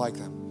know I didn't like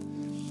them.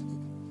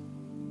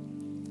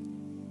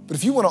 But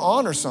if you want to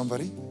honor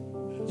somebody,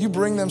 you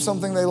bring them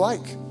something they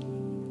like,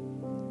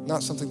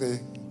 not something they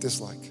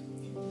dislike.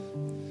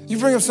 You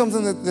bring up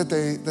something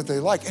that they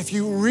like. If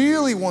you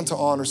really want to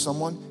honor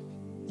someone,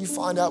 you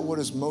find out what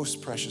is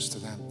most precious to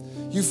them.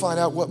 You find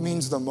out what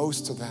means the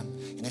most to them.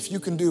 And if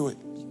you can do it,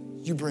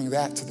 you bring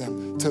that to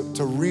them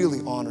to really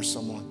honor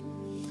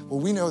someone. Well,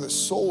 we know that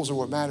souls are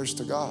what matters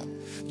to God.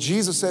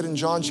 Jesus said in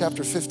John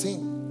chapter 15,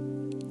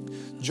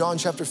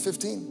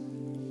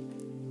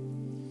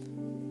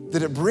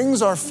 that it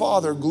brings our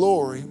Father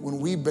glory when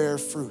we bear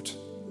fruit.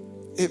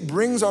 It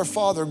brings our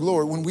Father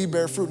glory when we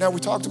bear fruit. Now, we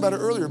talked about it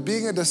earlier.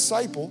 Being a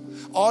disciple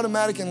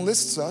automatically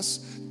enlists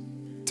us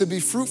to be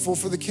fruitful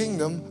for the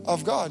kingdom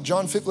of God.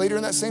 Later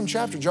in that same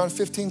chapter, John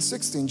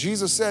 15:16,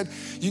 Jesus said,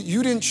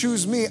 you didn't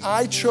choose me,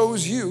 I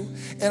chose you,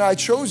 and I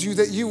chose you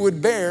that you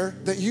would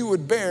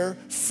bear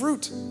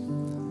fruit.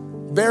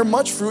 Bear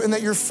much fruit, and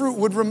that your fruit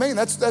would remain.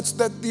 That's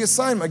the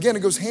assignment. Again, it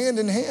goes hand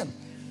in hand.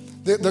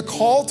 The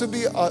call to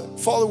be a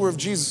follower of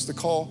Jesus, the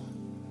call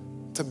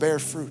to bear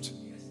fruit.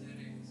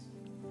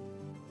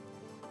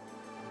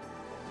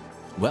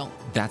 Well,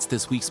 that's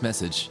this week's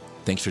message.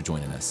 Thanks for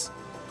joining us.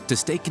 To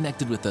stay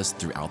connected with us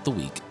throughout the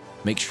week,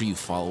 make sure you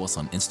follow us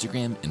on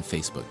Instagram and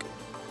Facebook.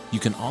 You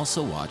can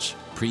also watch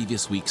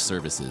previous week's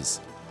services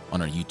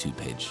on our YouTube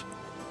page.